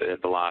needed the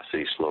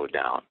velocity slowed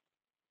down.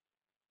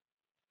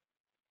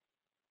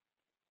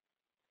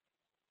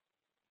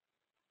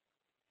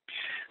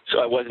 So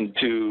I wasn't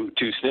too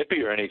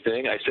snippy or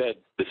anything. I said,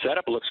 the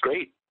setup looks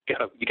great. You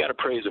got to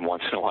praise him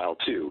once in a while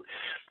too.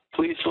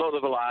 Please slow the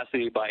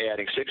velocity by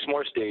adding 6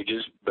 more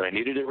stages, but I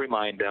needed to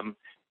remind them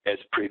as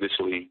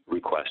previously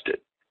requested.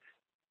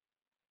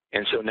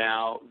 And so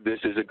now this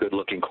is a good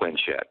looking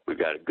ClinCheck. We've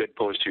got a good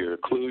posterior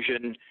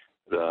occlusion.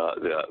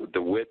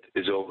 The width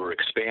is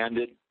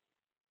overexpanded,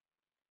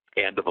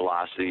 and the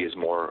velocity is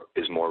more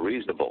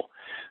reasonable.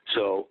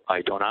 So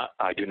I do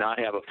not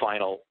have a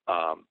final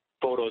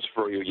photos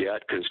for you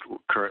yet, because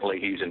currently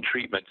he's in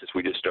treatment since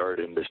we just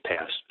started in this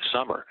past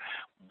summer.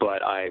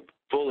 But I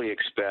fully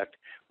expect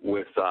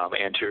with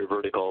anterior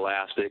vertical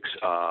elastics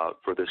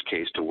for this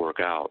case to work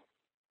out.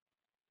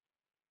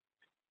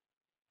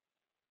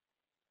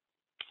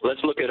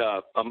 Let's look at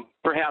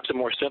perhaps a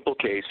more simple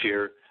case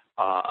here,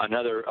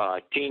 another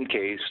teen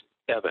case,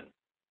 Evan.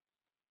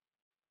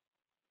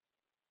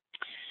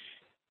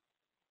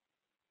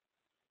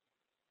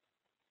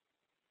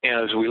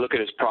 And as we look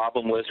at his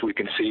problem list, we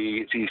can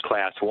see he's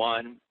class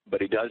 1, but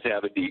he does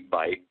have a deep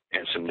bite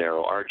and some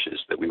narrow arches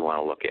that we want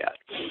to look at.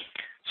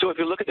 So if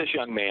you look at this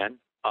young man,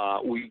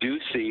 we do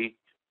see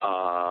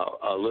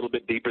a little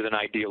bit deeper than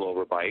ideal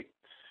overbite,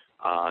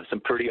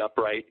 some pretty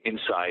upright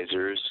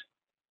incisors.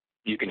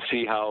 You can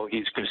see how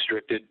he's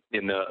constricted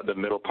in the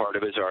middle part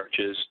of his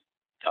arches.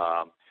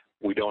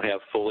 We don't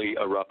have fully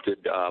erupted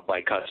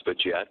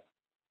bicuspids yet.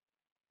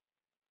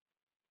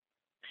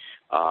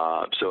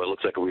 So it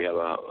looks like we have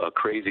a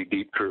crazy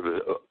deep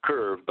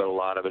curve, but a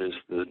lot of it is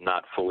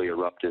not fully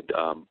erupted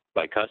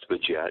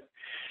bicuspids yet.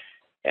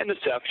 And the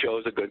Ceph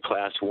shows a good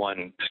class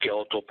 1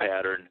 skeletal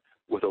pattern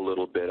with a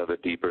little bit of a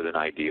deeper than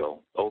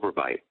ideal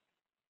overbite.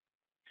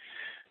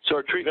 So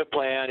our treatment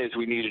plan is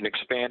we need an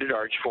expanded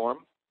arch form.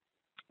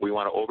 We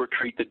want to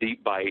overtreat the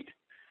deep bite,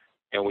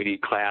 and we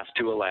need class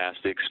 2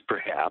 elastics,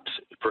 perhaps,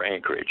 for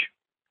anchorage.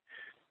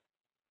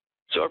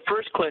 So our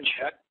first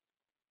ClinCheck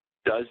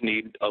does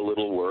need a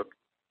little work,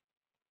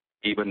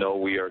 even though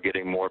we are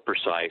getting more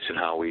precise in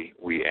how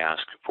we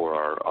ask for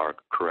our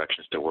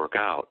corrections to work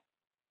out.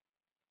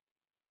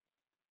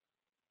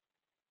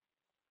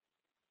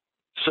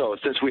 So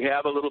since we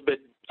have a little bit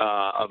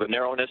of a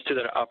narrowness to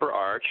the upper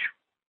arch,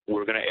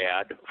 we're going to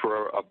add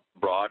for a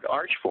broad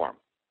arch form.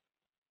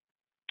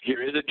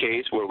 Here is a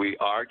case where we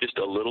are just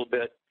a little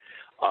bit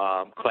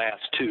class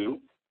 2,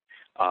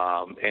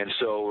 and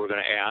so we're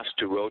going to ask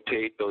to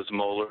rotate those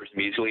molars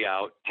mesially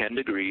out 10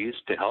 degrees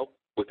to help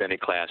with any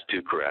class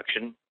 2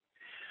 correction.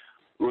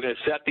 We're going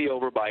to set the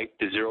overbite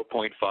to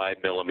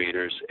 0.5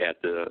 millimeters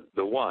at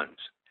the ones.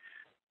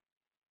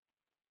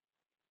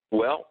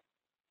 Well,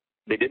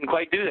 they didn't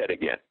quite do that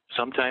again.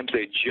 Sometimes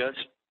they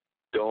just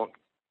don't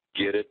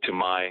get it to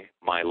my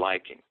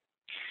liking.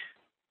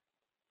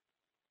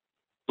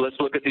 Let's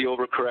look at the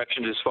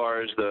overcorrections as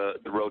far as the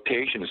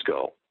rotations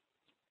go.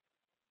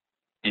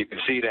 You can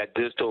see that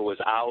distal was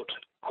out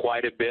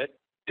quite a bit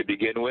to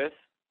begin with.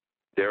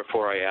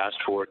 Therefore, I asked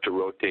for it to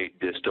rotate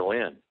distal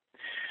in.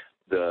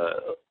 The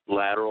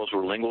laterals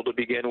were lingual to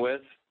begin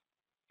with.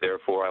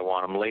 Therefore, I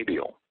want them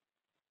labial.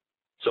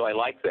 So I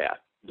like that.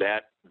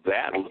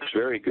 That looks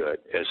very good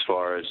as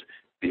far as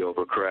the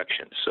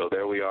overcorrection. So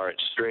there we are at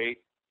straight,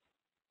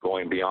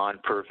 going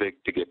beyond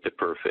perfect to get to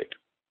perfect.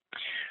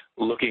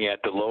 Looking at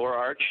the lower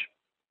arch,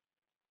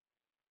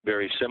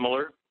 very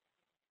similar.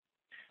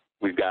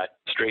 We've got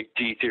straight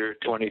teeth here,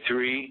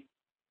 23.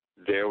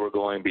 There we're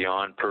going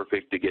beyond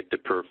perfect to get to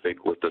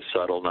perfect with the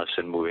subtleness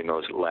and moving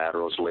those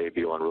laterals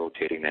labial and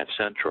rotating that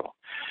central.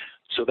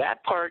 So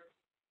that part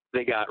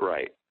they got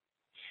right.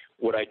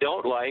 What I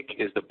don't like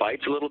is the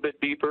bite's a little bit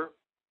deeper.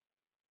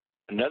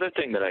 Another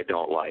thing that I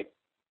don't like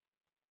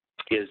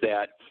is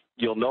that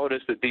you'll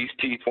notice that these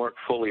teeth weren't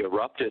fully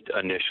erupted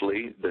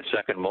initially, the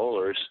second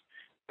molars,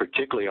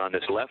 particularly on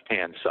this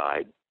left-hand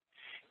side.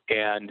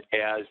 And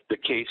as the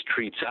case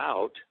treats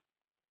out,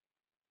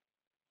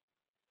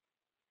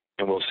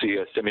 and we'll see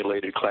a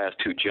simulated class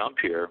 2 jump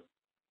here,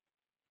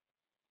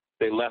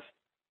 they left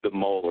the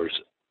molars,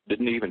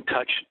 didn't even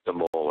touch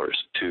the molars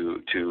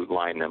to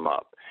line them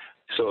up.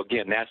 So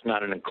again, that's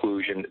not an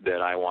inclusion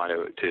that I want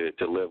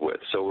to live with.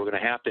 So we're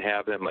going to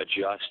have them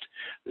adjust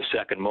the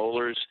second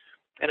molars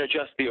and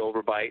adjust the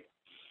overbite.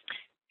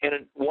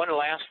 And one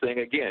last thing,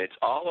 again, it's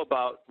all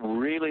about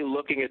really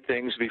looking at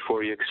things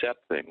before you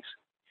accept things.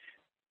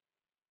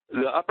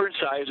 The upper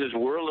incisors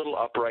were a little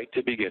upright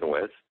to begin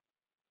with,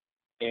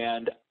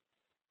 and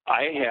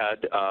I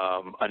had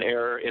an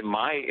error in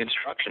my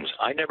instructions.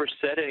 I never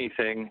said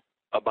anything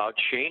about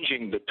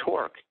changing the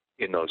torque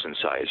in those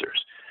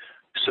incisors.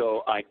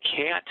 So I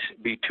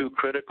can't be too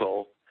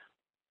critical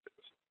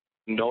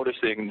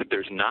noticing that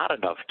there's not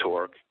enough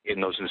torque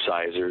in those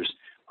incisors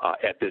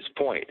at this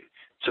point.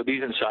 So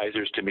these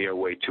incisors to me are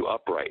way too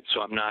upright,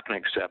 so I'm not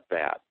going to accept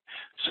that.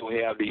 So we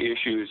have the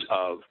issues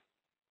of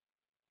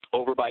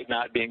overbite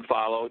not being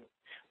followed,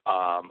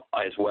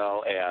 as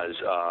well as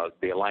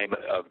the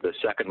alignment of the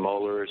second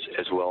molars,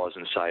 as well as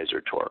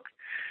incisor torque.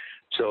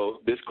 So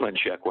this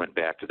ClinCheck went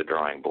back to the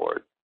drawing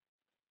board.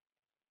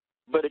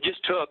 But it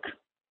just took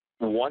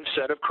one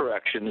set of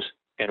corrections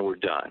and we're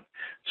done.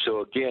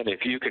 So again,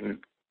 if you can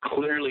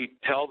clearly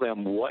tell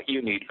them what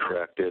you need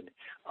corrected,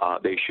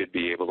 they should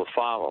be able to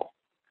follow.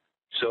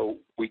 So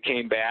we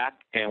came back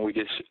and we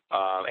just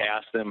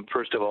asked them,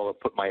 first of all, to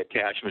put my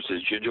attachments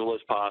as gingival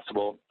as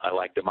possible. I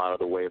like them out of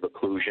the way of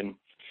occlusion.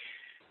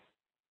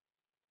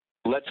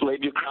 Let's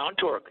labial crown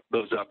torque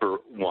those upper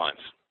ones.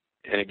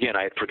 And again,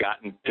 I had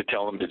forgotten to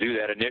tell them to do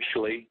that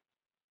initially.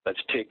 Let's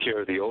take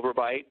care of the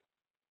overbite.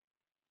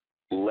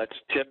 Let's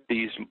tip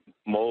these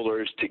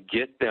molars to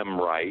get them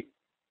right,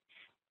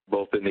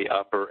 both in the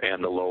upper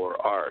and the lower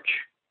arch.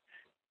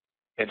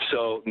 And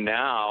so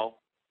now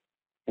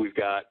we've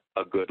got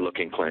a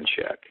good-looking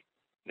ClinCheck.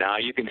 Now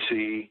you can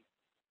see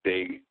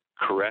they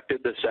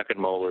corrected the second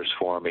molars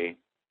for me.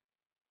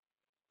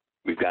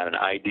 We've got an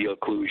ideal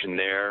occlusion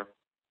there.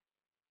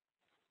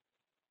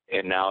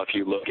 And now if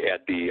you look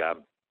at the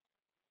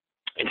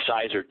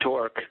incisor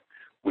torque,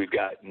 we've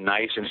got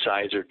nice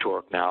incisor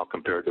torque now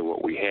compared to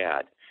what we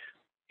had.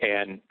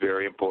 And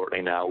very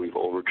importantly, now we've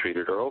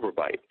overtreated our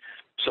overbite.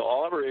 So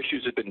all of our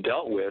issues have been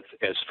dealt with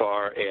as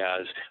far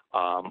as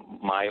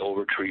my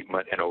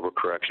overtreatment and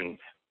overcorrection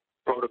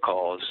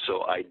protocols.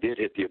 So I did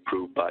hit the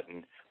approve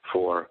button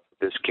for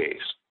this case.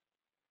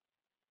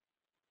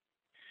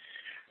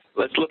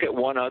 Let's look at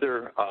one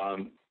other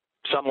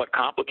somewhat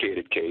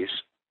complicated case,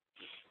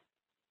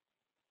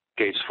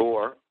 case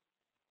 4.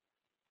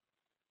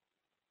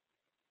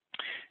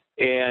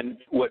 And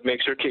what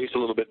makes her case a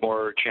little bit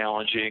more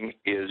challenging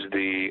is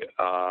the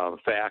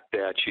fact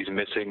that she's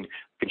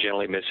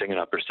congenitally missing an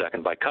upper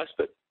second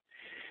bicuspid.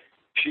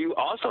 She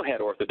also had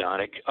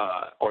orthodontics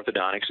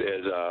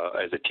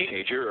as a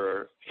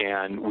teenager,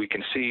 and we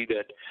can see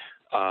that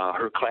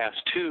her class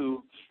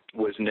 2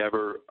 was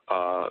never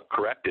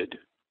corrected.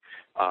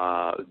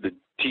 The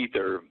teeth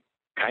are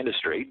kind of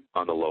straight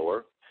on the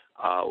lower.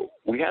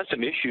 We have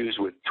some issues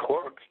with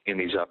torque in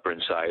these upper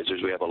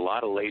incisors. We have a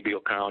lot of labial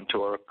crown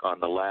torque on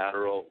the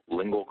lateral,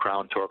 lingual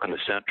crown torque on the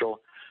central.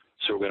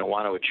 So we're going to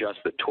want to adjust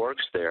the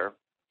torques there.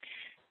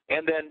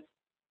 And then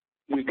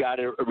we've got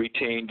a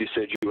retained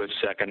deciduous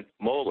second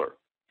molar.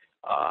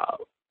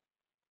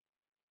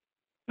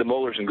 The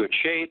molar's in good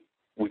shape.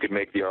 We could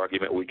make the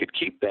argument we could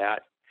keep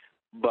that.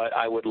 But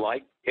I would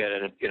like,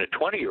 in a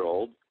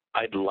 20-year-old,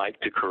 I'd like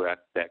to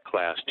correct that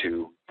class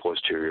 2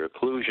 posterior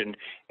occlusion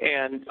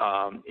and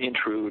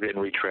intrude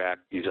and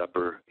retract these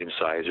upper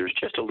incisors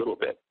just a little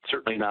bit.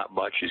 Certainly not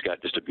much. She's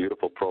got just a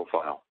beautiful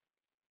profile.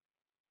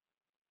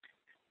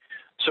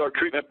 So our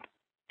treatment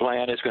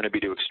plan is going to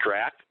be to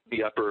extract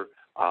the upper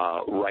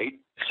right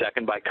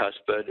second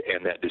bicuspid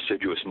and that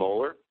deciduous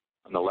molar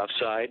on the left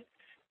side.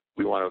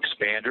 We want to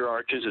expand her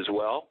arches as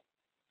well.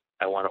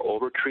 I want to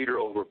overtreat her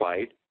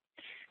overbite.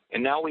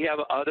 And now we have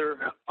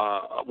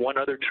one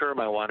other term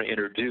I want to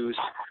introduce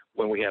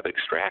when we have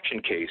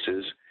extraction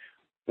cases.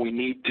 We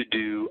need to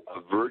do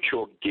a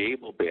virtual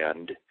gable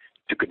bend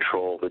to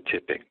control the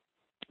tipping.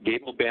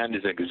 Gable bend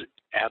is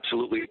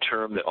absolutely a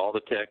term that all the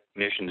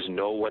technicians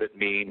know what it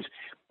means,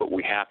 but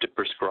we have to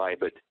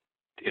prescribe it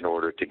in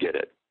order to get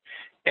it.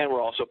 And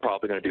we're also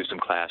probably going to do some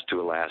class 2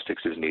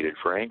 elastics as needed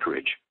for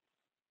anchorage.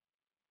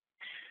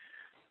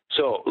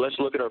 So let's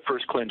look at our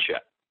first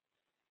ClinCheck.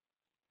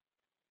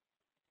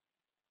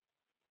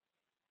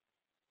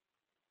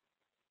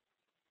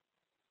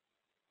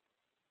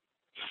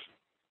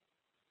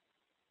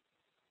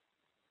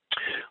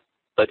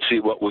 Let's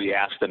see what we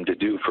asked them to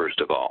do first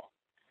of all.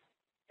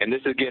 And this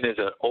again is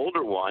an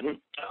older one,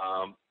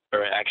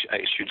 or actually I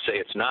should say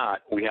it's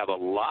not. We have a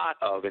lot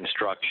of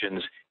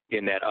instructions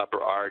in that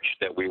upper arch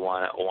that we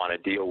want to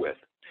deal with.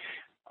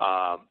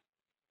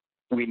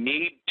 We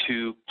need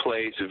to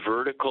place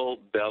vertical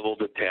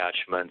beveled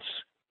attachments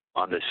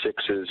on the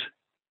 6s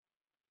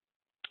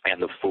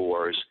and the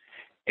 4s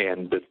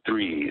and the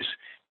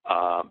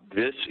 3s.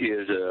 This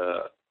is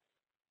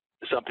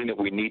something that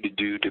we need to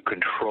do to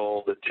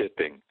control the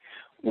tipping.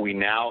 We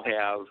now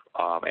have,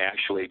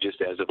 actually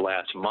just as of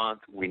last month,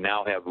 we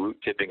now have root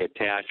tipping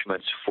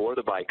attachments for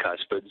the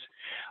bicuspids.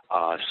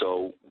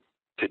 So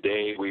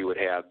today we would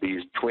have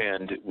these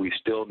twinned. We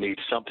still need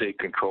something to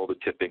control the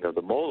tipping of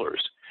the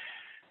molars.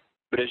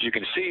 But as you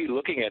can see,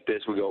 looking at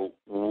this, we go,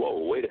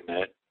 whoa, wait a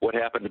minute. What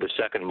happened to the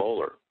second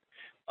molar?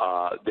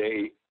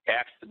 They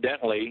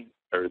accidentally,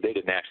 or they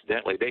didn't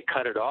accidentally, they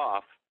cut it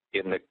off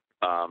in the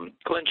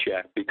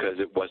ClinCheck because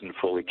it wasn't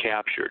fully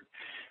captured,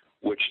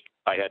 which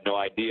I had no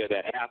idea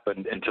that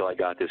happened until I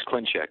got this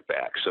ClinCheck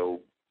back.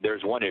 So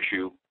there's one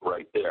issue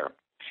right there.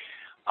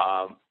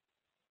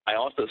 I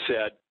also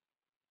said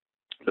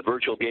the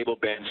virtual gable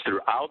bends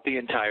throughout the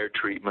entire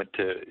treatment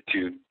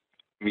to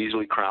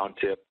measly crown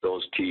tip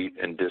those teeth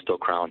and distal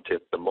crown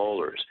tip the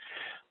molars.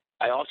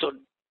 I also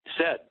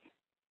said,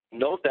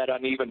 note that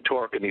uneven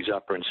torque in these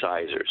upper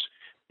incisors.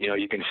 You know,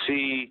 you can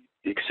see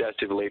the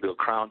excessive labial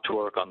crown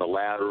torque on the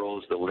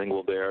laterals, the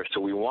lingual there. So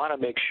we want to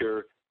make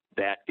sure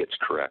that gets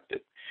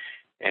corrected.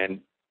 And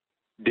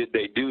did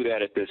they do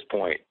that at this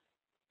point?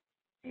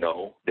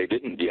 No, they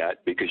didn't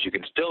yet, because you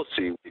can still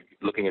see,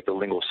 looking at the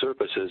lingual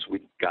surfaces,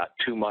 we've got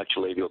too much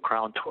labial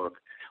crown torque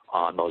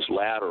on those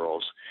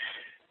laterals.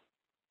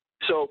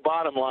 So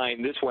bottom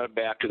line, this went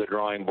back to the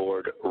drawing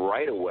board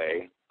right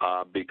away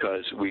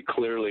because we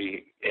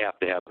clearly have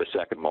to have a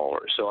second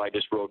molar. So I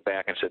just wrote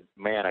back and said,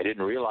 man, I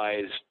didn't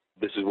realize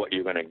this is what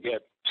you're going to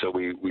get. So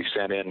we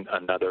sent in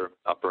another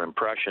upper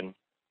impression.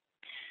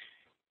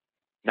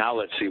 Now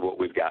let's see what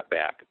we've got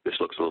back. This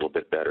looks a little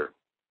bit better.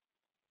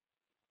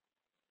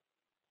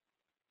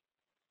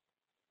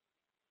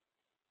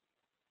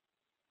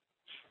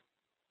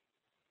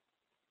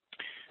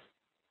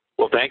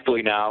 Well,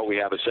 thankfully now we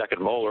have a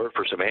second molar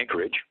for some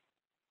anchorage.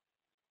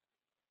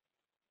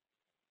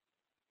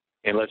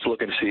 And let's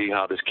look and see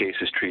how this case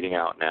is treating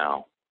out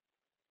now.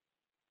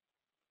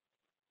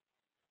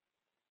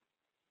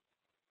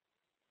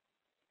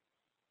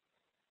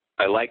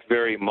 I like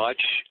very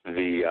much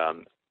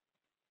the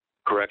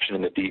correction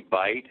in the deep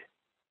bite.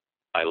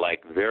 I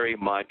like very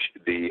much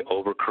the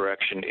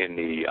overcorrection in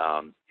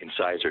the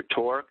incisor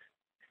torque.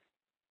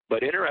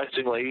 But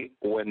interestingly,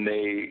 when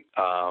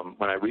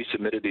I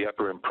resubmitted the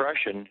upper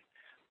impression,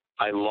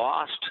 I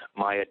lost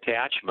my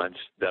attachments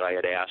that I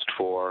had asked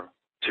for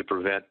to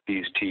prevent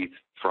these teeth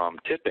from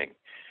tipping.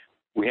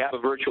 We have a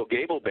virtual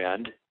gable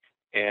bend,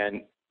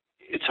 and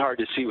it's hard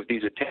to see with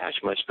these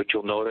attachments, but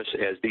you'll notice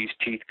as these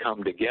teeth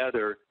come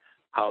together,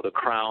 how the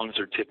crowns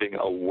are tipping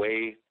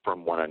away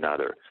from one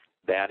another.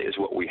 That is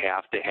what we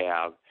have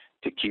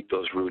to keep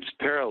those roots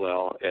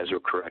parallel as we're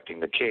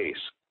correcting the case.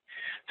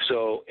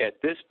 So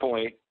at this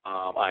point,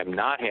 I'm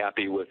not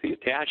happy with the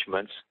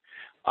attachments,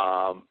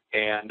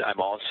 and I'm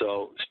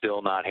also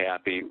still not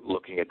happy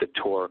looking at the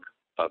torque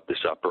of this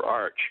upper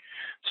arch.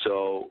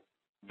 So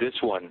this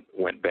one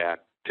went back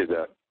to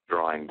the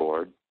drawing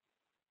board.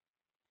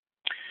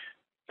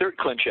 Third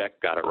ClinCheck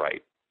got it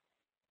right.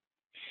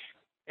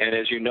 And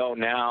as you know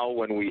now,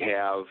 when we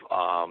have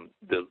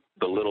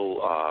the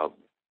little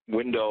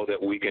window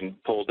that we can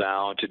pull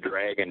down to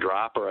drag and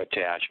drop our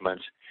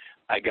attachments,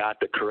 I got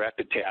the correct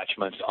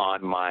attachments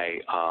on my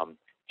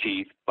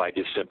teeth by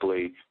just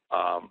simply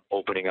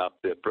opening up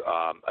the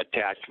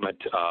attachment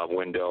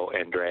window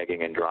and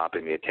dragging and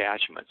dropping the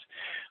attachments.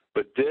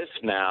 But this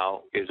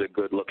now is a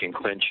good looking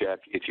ClinCheck.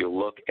 If you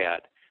look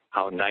at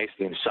how nice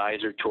the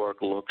incisor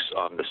torque looks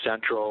on the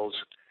centrals,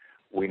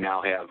 we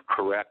now have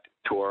correct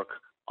torque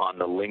on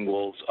the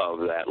linguals of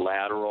that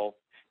lateral.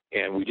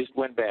 And we just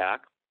went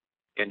back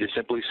and just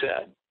simply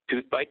said,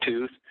 tooth by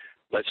tooth,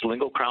 let's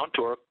lingual crown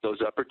torque those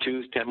upper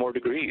tooths 10 more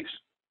degrees.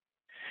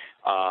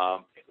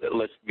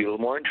 Let's do a little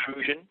more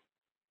intrusion.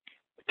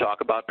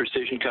 Talk about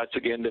precision cuts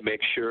again to make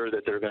sure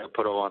that they're going to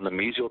put them on the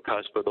mesial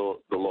cusp of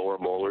the lower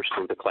molars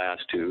for the class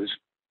 2s.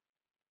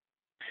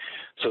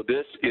 So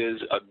this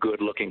is a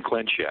good looking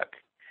ClinCheck.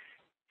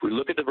 If we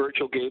look at the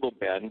virtual gable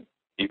bend,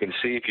 you can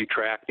see if you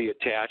track the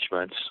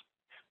attachments,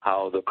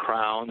 how the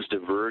crowns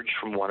diverge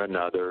from one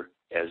another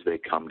as they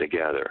come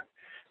together.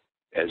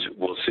 As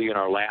we'll see in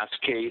our last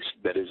case,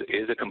 that is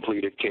a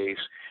completed case,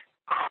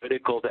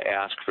 critical to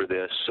ask for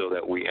this so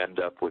that we end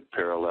up with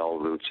parallel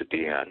roots at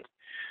the end.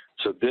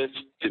 So this,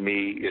 to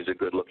me, is a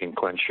good-looking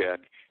ClinCheck,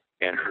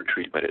 and her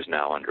treatment is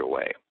now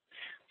underway.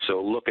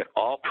 So look at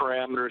all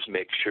parameters,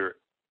 make sure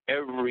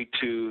every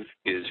tooth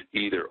is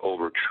either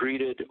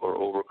over-treated or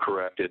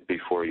over-corrected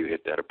before you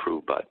hit that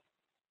approve button.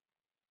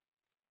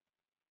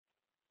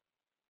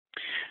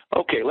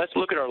 Okay, let's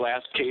look at our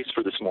last case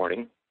for this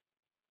morning.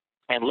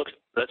 And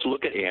let's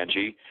look at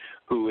Angie,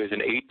 who is an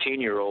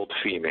 18-year-old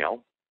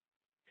female.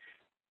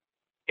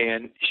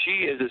 And she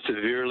is a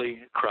severely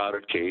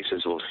crowded case,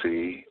 as we'll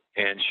see,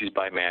 and she's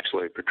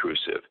bimaxillary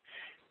protrusive.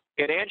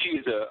 And Angie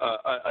is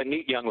a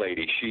neat young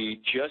lady.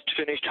 She just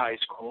finished high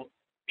school.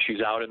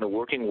 She's out in the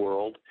working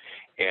world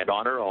and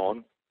on her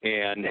own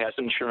and has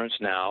insurance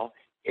now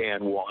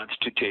and wants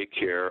to take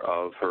care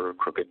of her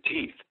crooked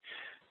teeth.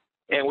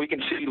 And we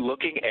can see,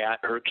 looking at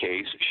her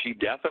case, she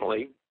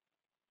definitely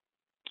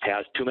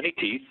has too many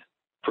teeth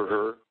for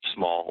her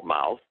small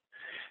mouth.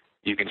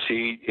 You can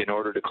see, in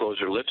order to close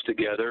her lips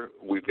together,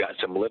 we've got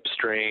some lip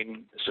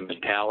strain, some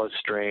mentalis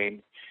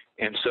strain,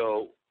 and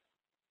so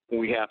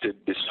we have to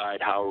decide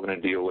how we're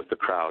going to deal with the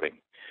crowding.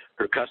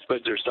 Her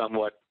cuspids are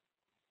somewhat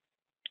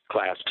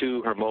class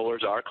 2. Her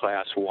molars are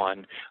class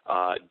 1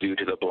 due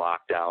to the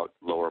blocked out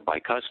lower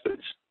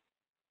bicuspids.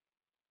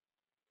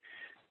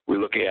 We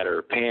look at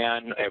her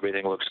pan,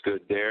 everything looks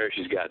good there.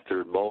 She's got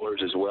third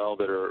molars as well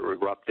that are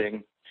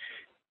erupting.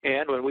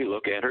 And when we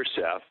look at her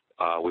ceph,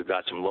 we've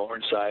got some lower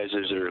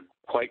incisors that are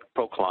quite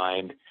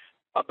proclined.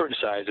 Upper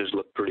incisors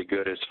look pretty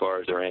good as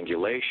far as their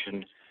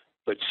angulation,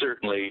 but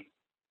certainly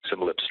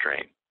some lip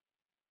strain.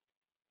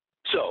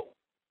 So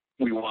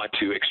we want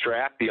to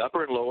extract the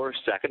upper and lower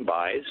second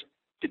bis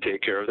to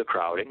take care of the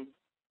crowding.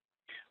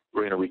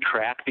 We're going to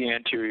retract the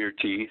anterior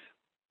teeth,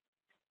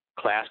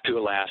 class 2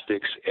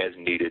 elastics as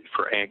needed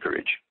for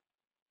anchorage.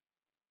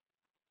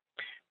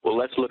 Well,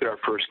 let's look at our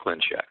first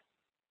ClinCheck.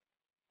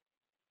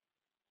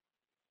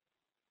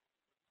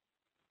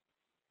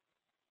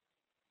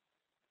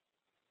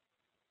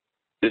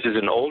 This is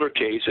an older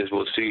case, as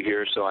we'll see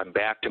here, so I'm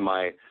back to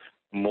my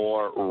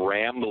more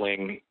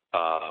rambling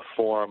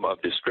form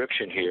of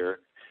description here,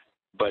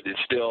 but it's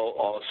still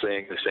all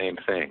saying the same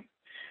thing.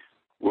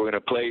 We're going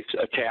to place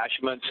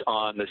attachments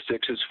on the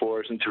 6s,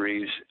 4s, and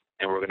 3s,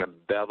 and we're going to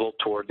bevel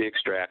toward the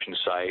extraction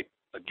site.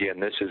 Again,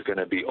 this is going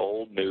to be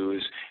old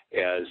news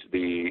as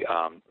the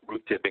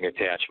root tipping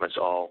attachments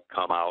all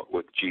come out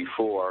with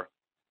G4.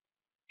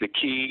 The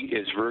key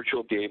is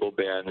virtual gable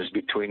bends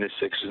between the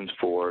 6s and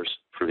 4s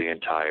for the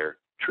entire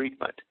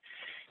treatment.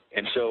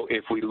 And so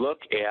if we look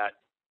at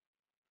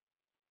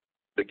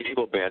the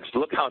gable bends,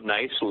 look how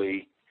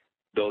nicely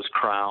those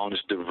crowns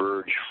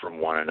diverge from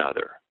one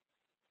another.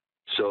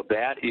 So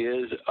that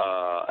is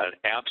an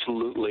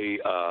absolutely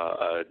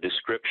a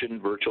description,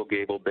 virtual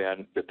gable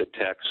bend, that the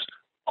texts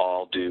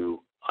all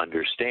do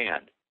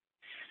understand.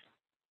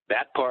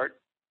 That part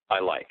I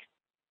like.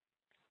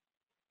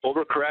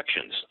 Over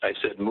corrections, I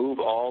said move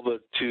all the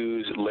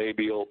 2's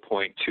labial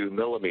 0.2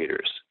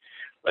 millimeters.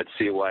 Let's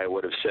see why I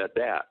would have said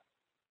that.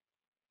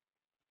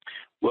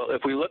 Well,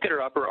 if we look at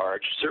her upper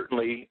arch,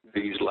 certainly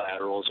these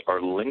laterals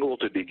are lingual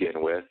to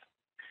begin with.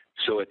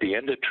 So at the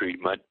end of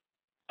treatment,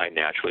 I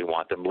naturally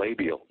want them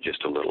labial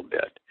just a little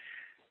bit.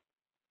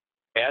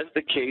 As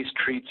the case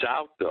treats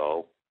out,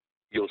 though,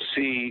 you'll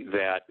see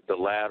that the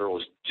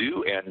laterals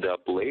do end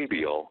up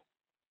labial,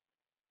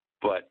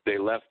 but they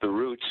left the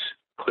roots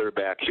clear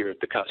back here at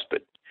the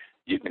cuspid.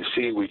 You can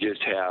see we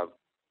just have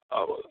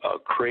a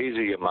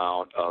crazy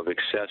amount of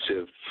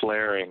excessive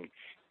flaring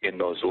in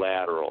those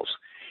laterals.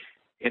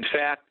 In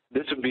fact,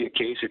 this would be a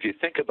case, if you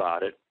think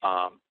about it,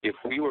 if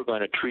we were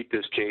going to treat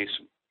this case,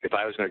 if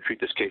I was going to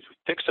treat this case with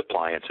fixed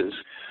appliances,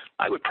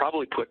 I would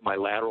probably put my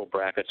lateral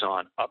brackets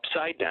on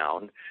upside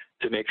down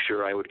to make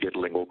sure I would get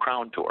lingual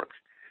crown torque.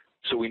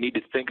 So we need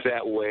to think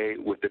that way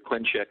with the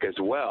ClinCheck as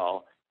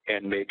well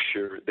and make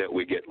sure that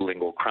we get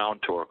lingual crown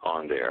torque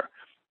on there.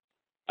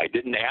 I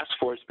didn't ask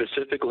for it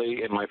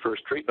specifically in my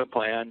first treatment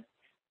plan,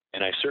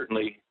 and I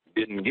certainly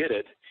didn't get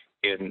it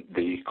in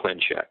the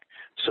ClinCheck.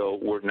 So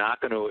we're not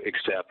going to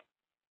accept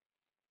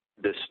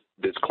this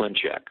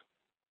ClinCheck.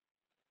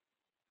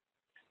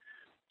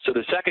 So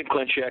the second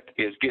ClinCheck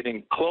is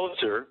getting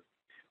closer,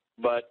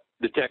 but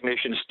the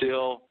technician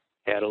still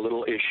had a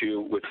little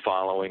issue with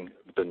following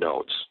the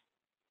notes.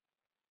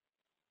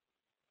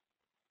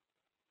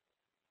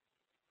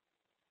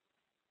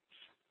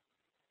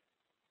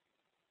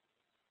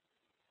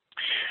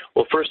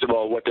 Well, first of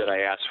all, what did I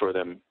ask for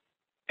them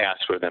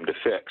to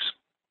fix?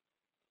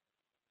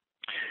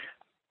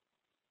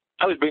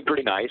 I was being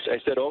pretty nice. I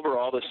said,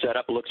 overall, the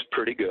setup looks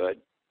pretty good.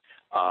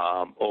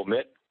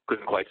 Omit,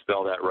 couldn't quite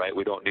spell that right.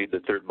 We don't need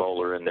the third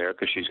molar in there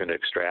because she's going to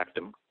extract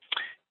them.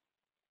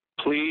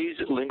 Please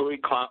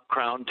lingually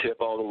crown tip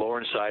all the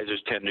lower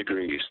incisors 10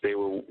 degrees. They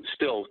were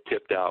still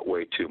tipped out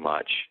way too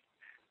much.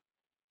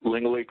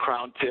 Lingually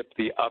crown tip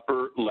the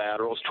upper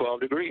laterals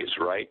 12 degrees,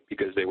 right,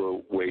 because they were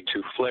way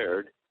too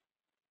flared.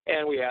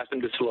 And we asked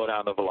them to slow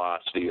down the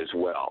velocity as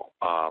well.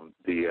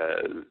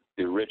 The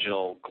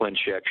original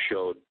ClinCheck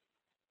showed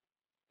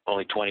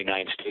only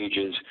 29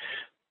 stages.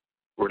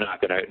 We're not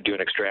going to do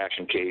an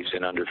extraction case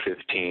in under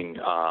 15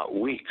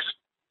 weeks.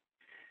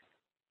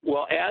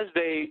 Well, as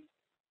they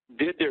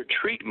did their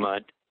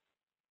treatment,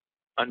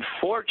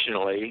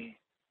 unfortunately,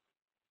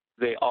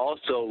 they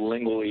also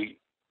lingually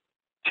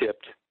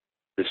tipped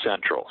the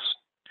centrals.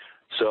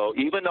 So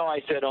even though I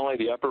said only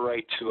the upper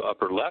right to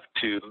upper left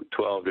to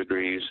 12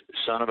 degrees,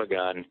 son of a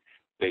gun,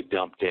 they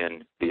dumped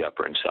in the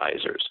upper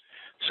incisors.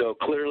 So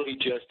clearly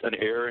just an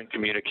error in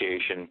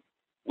communication.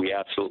 We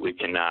absolutely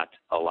cannot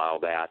allow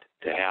that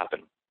to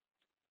happen.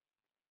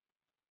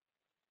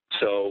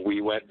 So we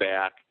went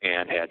back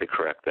and had to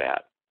correct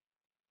that.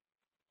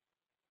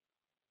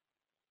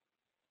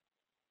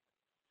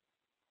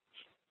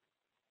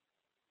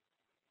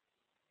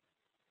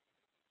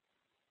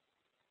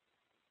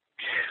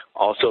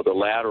 Also, the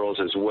laterals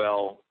as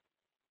well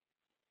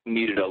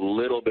needed a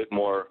little bit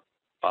more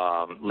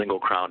lingual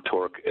crown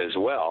torque as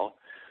well.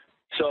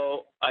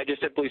 So I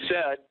just simply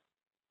said,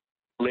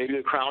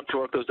 labial crown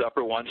torque those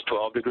upper ones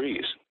 12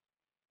 degrees.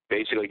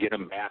 Basically get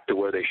them back to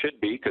where they should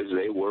be because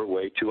they were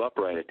way too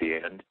upright at the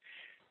end.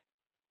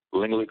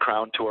 Lingually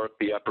crown torque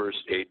the uppers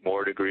 8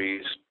 more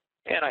degrees.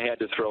 And I had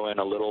to throw in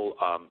a little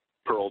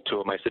pearl to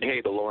them. I said,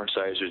 hey, the lower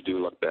incisors do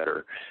look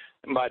better.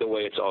 And by the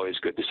way, it's always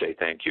good to say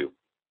thank you.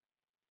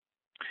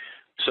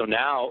 So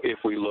now if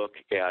we look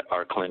at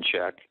our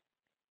ClinCheck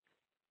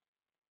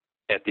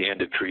at the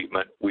end of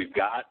treatment, we've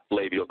got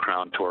labial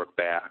crown torque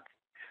back.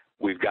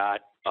 We've got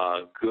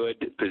a good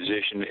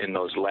position in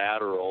those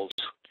laterals,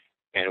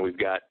 and we've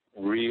got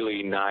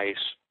really nice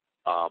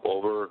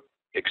over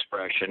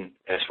expression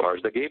as far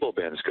as the gable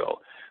bends go.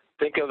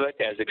 Think of it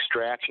as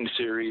extraction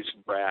series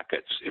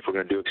brackets. If we're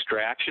going to do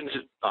extractions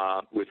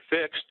with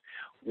fixed,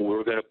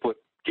 we're going to put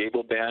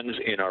gable bends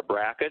in our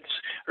brackets,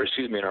 or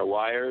excuse me, in our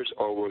wires,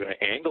 or we're going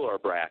to angle our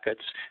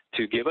brackets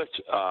to give us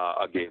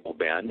a gable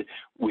bend.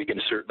 We can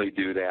certainly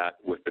do that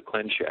with the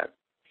ClinCheck.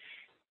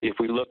 If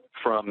we look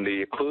from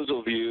the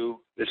occlusal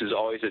view, this is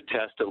always a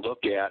test to look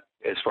at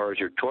as far as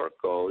your torque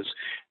goes.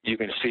 You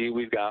can see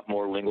we've got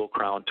more lingual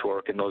crown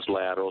torque in those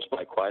laterals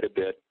by quite a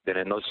bit than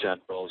in those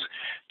centrals,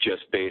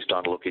 just based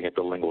on looking at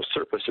the lingual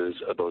surfaces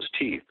of those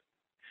teeth.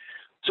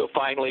 So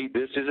finally,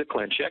 this is a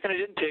ClinCheck, and it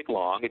didn't take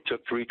long. It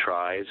took 3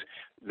 tries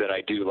that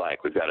I do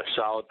like. We've got a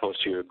solid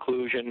posterior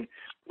occlusion.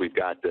 We've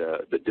got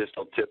the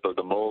distal tip of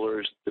the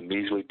molars, the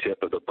measly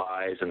tip of the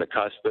bies and the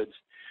cuspids.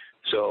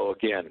 So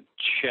again,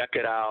 check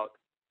it out,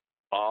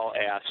 all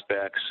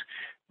aspects,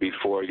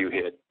 before you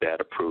hit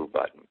that approve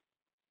button.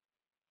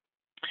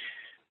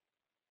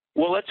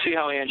 Well, let's see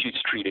how Angie's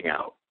treating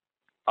out.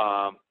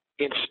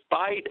 In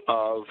spite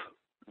of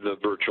the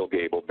virtual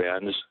gable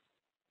bends,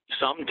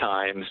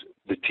 sometimes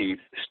the teeth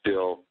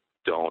still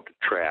don't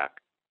track,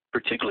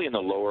 particularly in the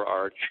lower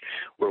arch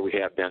where we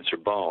have denser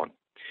bone.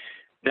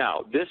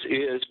 Now, this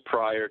is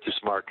prior to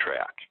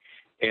SmartTrack,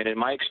 and in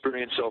my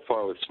experience so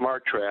far with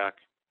SmartTrack,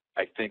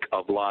 I think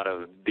a lot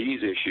of these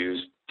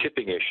issues,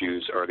 tipping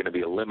issues, are going to be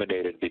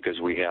eliminated because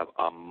we have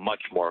a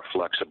much more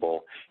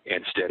flexible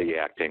and steady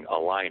acting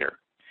aligner.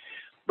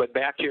 But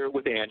back here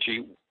with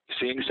Angie,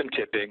 seeing some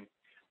tipping,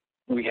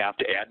 we have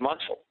to add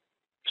muscle.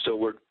 So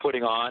we're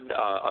putting on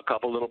a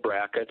couple little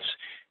brackets.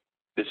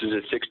 This is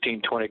a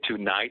 1622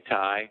 night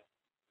tie.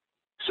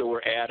 So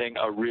we're adding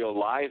a real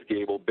live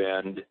gable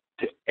bend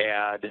to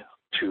add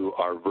to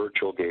our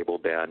virtual gable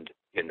bend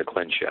in the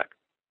ClinCheck.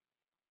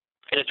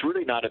 And it's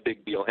really not a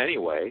big deal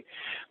anyway,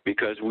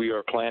 because we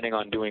are planning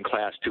on doing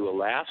Class 2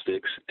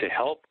 elastics to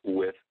help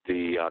with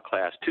the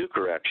Class 2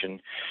 correction.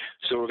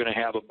 So we're going to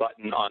have a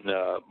button on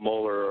the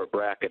molar or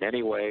bracket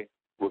anyway.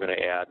 We're going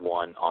to add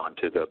one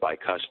onto the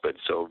bicuspid.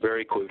 So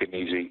very quick and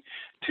easy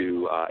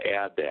to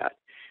add that.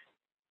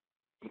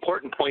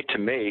 Important point to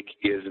make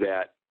is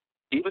that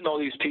even though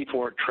these teeth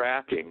weren't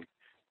tracking,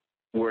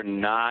 we're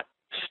not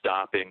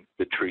stopping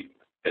the treatment.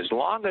 As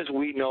long as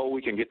we know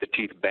we can get the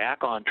teeth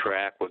back on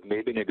track with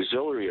maybe an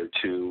auxiliary or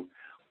two,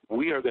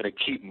 we are going to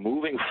keep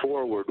moving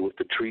forward with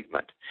the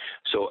treatment.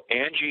 So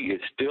Angie is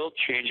still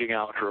changing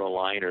out her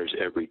aligners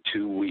every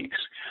 2 weeks.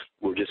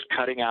 We're just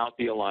cutting out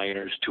the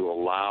aligners to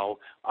allow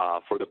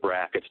for the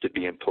brackets to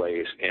be in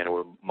place, and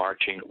we're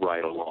marching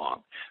right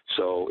along.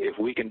 So if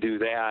we can do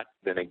that,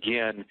 then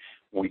again,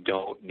 we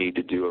don't need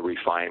to do a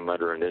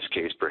refinement, or in this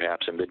case,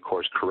 perhaps a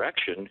mid-course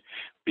correction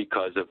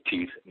because of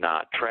teeth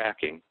not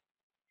tracking,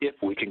 if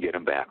we can get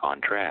them back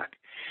on track.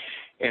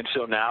 And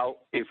so now,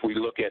 if we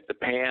look at the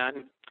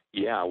pan,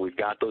 yeah, we've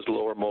got those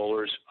lower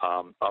molars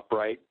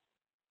upright.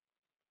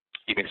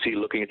 You can see,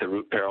 looking at the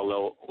root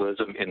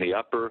parallelism in the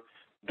upper,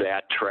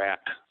 that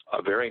tracked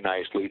very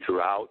nicely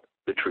throughout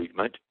the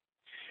treatment.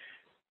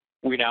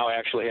 We now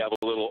actually have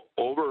a little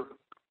over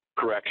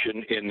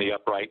correction in the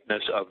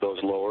uprightness of those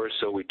lowers,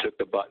 so we took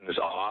the buttons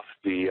off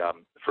the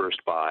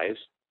first bies.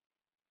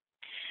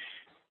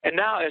 And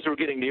now, as we're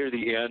getting near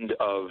the end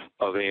of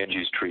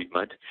Angie's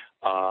treatment,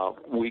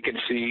 we can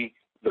see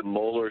the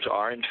molars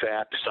are, in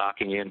fact,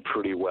 socking in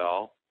pretty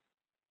well.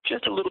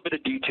 Just a little bit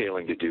of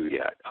detailing to do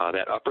yet.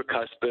 That upper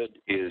cuspid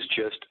is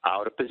just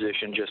out of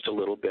position just a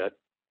little bit.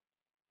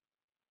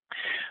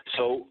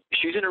 So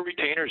she's in her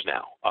retainers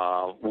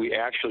now. We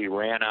actually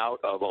ran out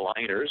of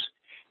aligners,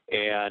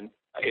 and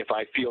if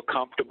I feel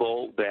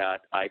comfortable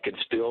that I can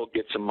still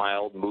get some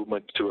mild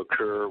movement to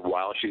occur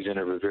while she's in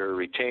her Vivera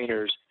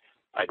retainers,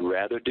 I'd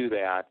rather do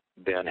that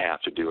than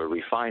have to do a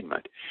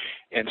refinement.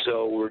 And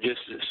so we're just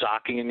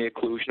socking in the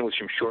occlusion with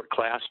some short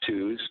Class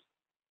 2s.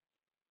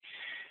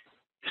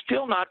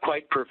 Still not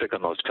quite perfect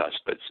on those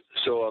cuspids.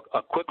 So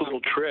a quick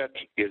little trick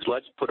is,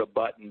 let's put a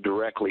button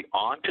directly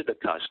onto the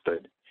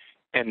cuspid,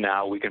 and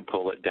now we can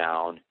pull it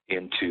down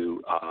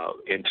into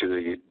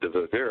the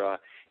Vivera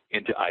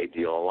into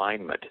ideal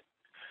alignment.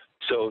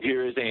 So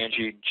here is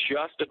Angie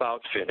just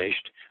about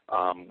finished.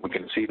 We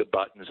can see the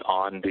buttons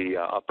on the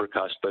upper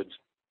cuspids,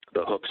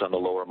 the hooks on the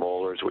lower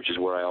molars, which is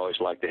where I always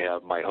like to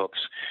have my hooks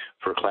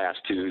for Class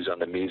 2s on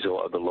the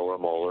mesial of the lower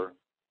molar.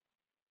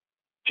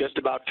 Just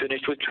about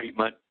finished with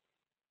treatment.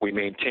 We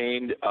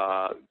maintained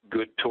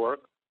good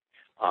torque.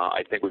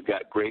 I think we've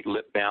got great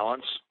lip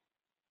balance.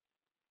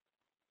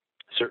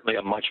 Certainly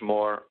a much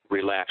more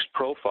relaxed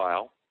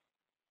profile.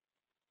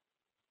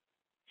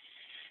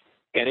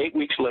 And 8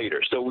 weeks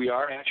later, so we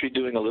are actually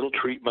doing a little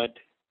treatment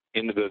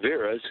in the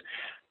Viveras,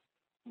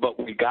 but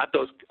we got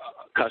those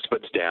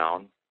cuspids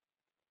down.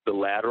 The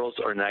laterals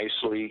are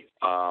nicely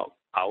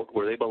out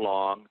where they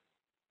belong.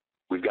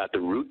 We've got the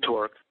root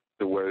torque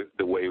the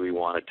way we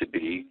want it to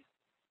be.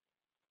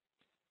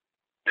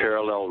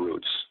 Parallel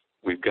roots.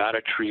 We've got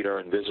to treat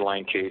our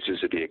Invisalign cases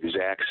at the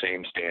exact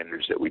same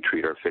standards that we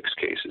treat our fixed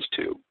cases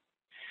to.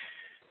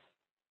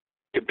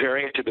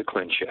 Comparing it to the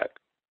ClinCheck.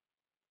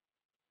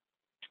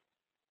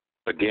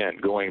 Again,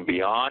 going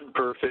beyond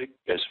perfect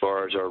as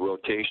far as our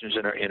rotations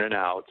and our in and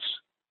outs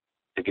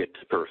to get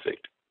to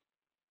perfect.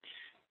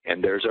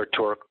 And there's our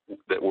torque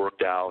that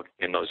worked out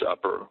in those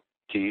upper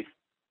teeth.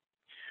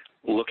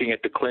 Looking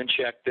at the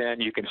ClinCheck, then,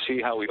 you can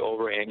see how we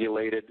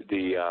overangulated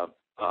the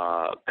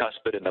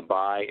cuspid and the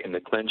bie in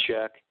the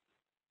ClinCheck.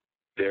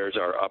 There's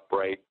our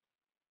upright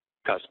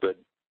cuspid,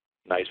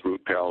 nice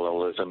root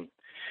parallelism.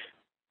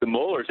 The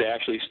molars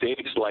actually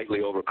stayed slightly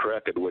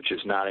overcorrected, which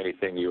is not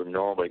anything you're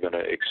normally going to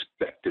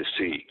expect to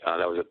see.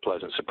 That was a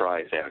pleasant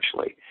surprise,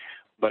 actually.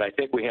 But I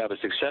think we have a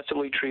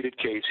successfully treated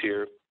case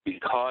here.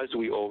 because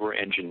we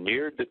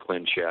over-engineered the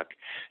ClinCheck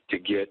to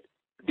get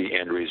the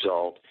end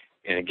result.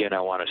 And again, I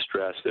want to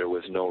stress there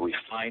was no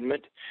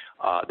refinement.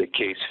 The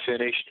case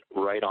finished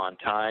right on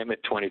time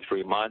at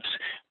 23 months.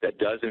 That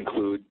does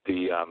include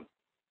the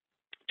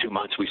 2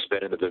 months we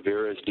spent in the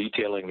Viveras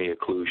detailing the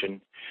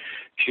occlusion.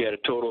 She had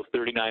a total of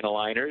 39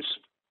 aligners.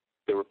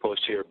 There were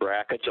posterior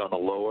brackets on the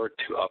lower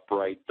to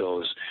upright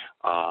those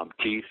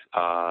teeth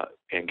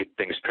and get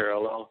things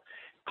parallel.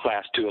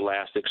 Class 2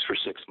 elastics for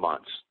 6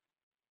 months.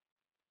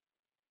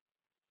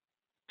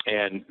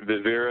 And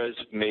Viveras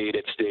made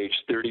at stage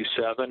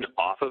 37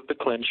 off of the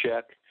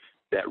ClinCheck.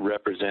 That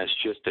represents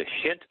just a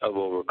hint of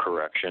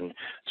overcorrection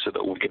so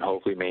that we can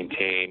hopefully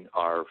maintain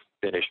our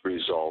finished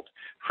result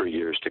for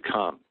years to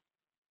come.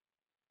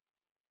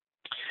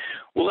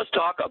 Well, let's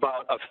talk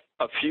about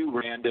a few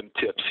random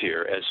tips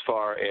here as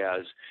far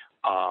as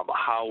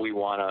how we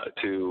want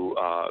to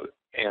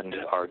end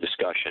our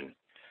discussion.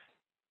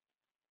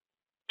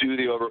 Do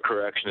the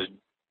overcorrections,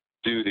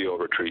 do the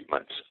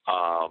overtreatments.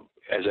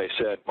 As I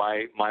said,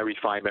 my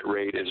refinement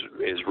rate is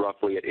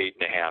roughly at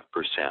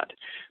 8.5%.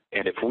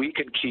 And if we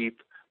can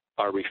keep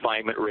our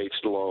refinement rates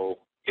low,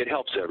 it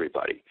helps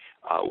everybody.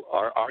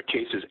 Our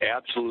cases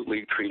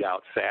absolutely treat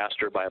out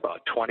faster by about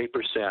 20%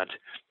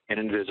 in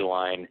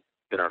Invisalign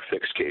than our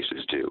fixed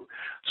cases do.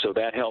 So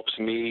that helps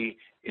me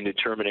in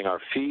determining our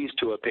fees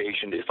to a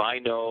patient. If I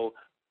know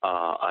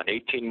an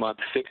 18-month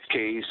fixed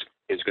case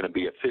is going to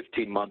be a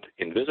 15-month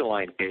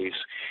Invisalign case,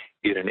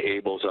 it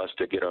enables us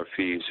to get our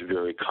fees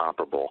very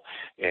comparable.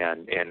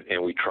 And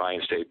we try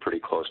and stay pretty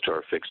close to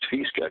our fixed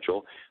fee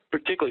schedule,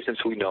 particularly since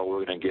we know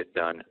we're going to get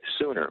done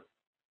sooner.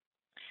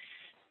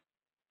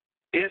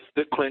 If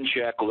the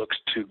ClinCheck looks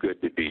too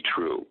good to be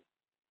true,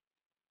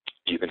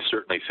 you can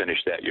certainly finish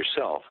that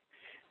yourself.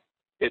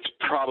 It's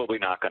probably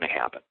not going to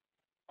happen.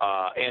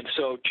 And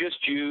so just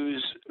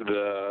use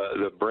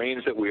the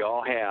brains that we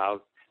all have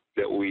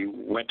that we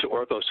went to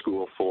ortho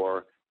school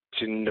for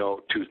to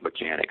know tooth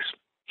mechanics.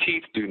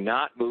 Teeth do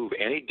not move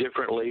any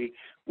differently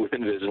with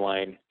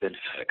Invisalign than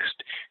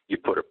fixed. You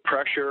put a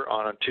pressure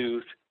on a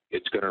tooth,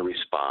 it's going to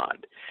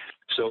respond.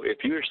 So if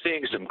you're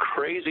seeing some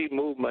crazy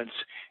movements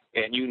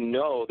and you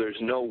know there's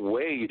no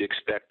way you'd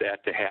expect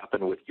that to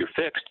happen with your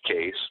fixed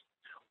case,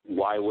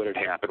 why would it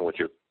happen with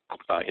your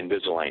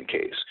Invisalign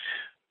case?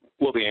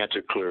 Well, the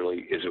answer clearly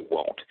is it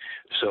won't.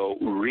 So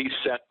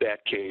reset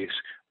that case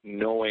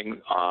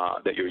knowing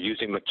that you're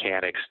using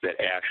mechanics that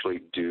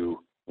actually do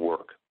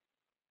work.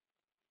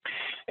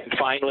 And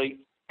finally,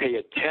 pay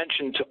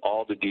attention to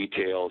all the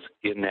details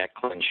in that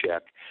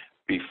ClinCheck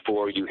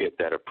before you hit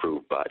that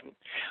approve button.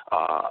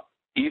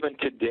 Even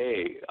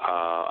today,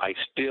 I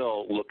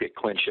still look at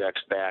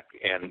ClinChecks back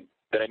and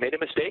that I made a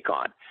mistake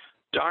on.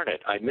 Darn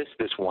it, I missed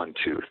this one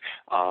tooth.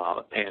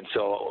 And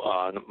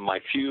so my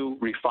few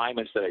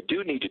refinements that I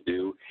do need to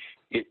do,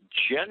 it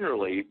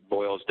generally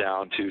boils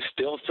down to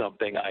still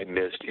something I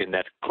missed in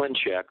that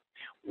ClinCheck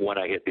when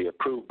I hit the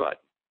approve button.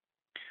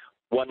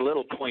 One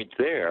little point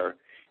there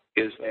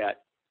is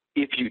that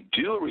if you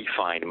do a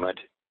refinement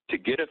to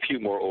get a few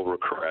more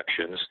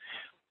overcorrections,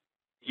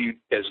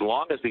 as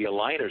long as the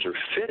aligners are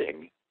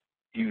fitting,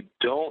 you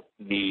don't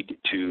need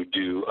to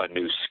do a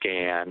new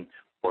scan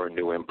or a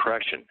new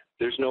impression.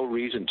 There's no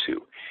reason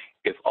to.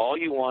 If all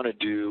you want to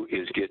do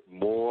is get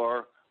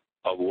more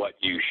of what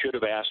you should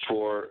have asked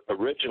for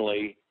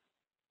originally,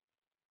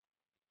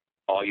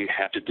 all you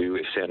have to do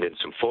is send in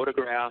some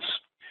photographs,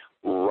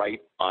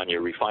 write on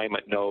your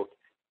refinement note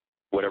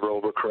whatever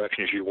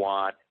overcorrections you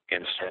want,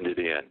 and send it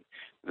in.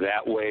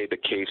 That way the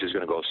case is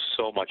going to go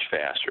so much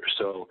faster.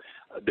 So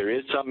there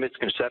is some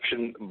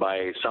misconception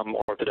by some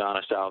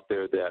orthodontists out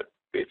there that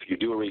if you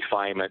do a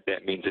refinement,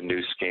 that means a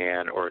new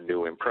scan or a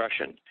new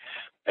impression.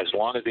 As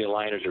long as the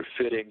aligners are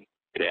fitting,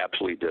 it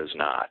absolutely does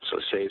not. So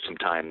save some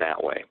time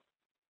that way.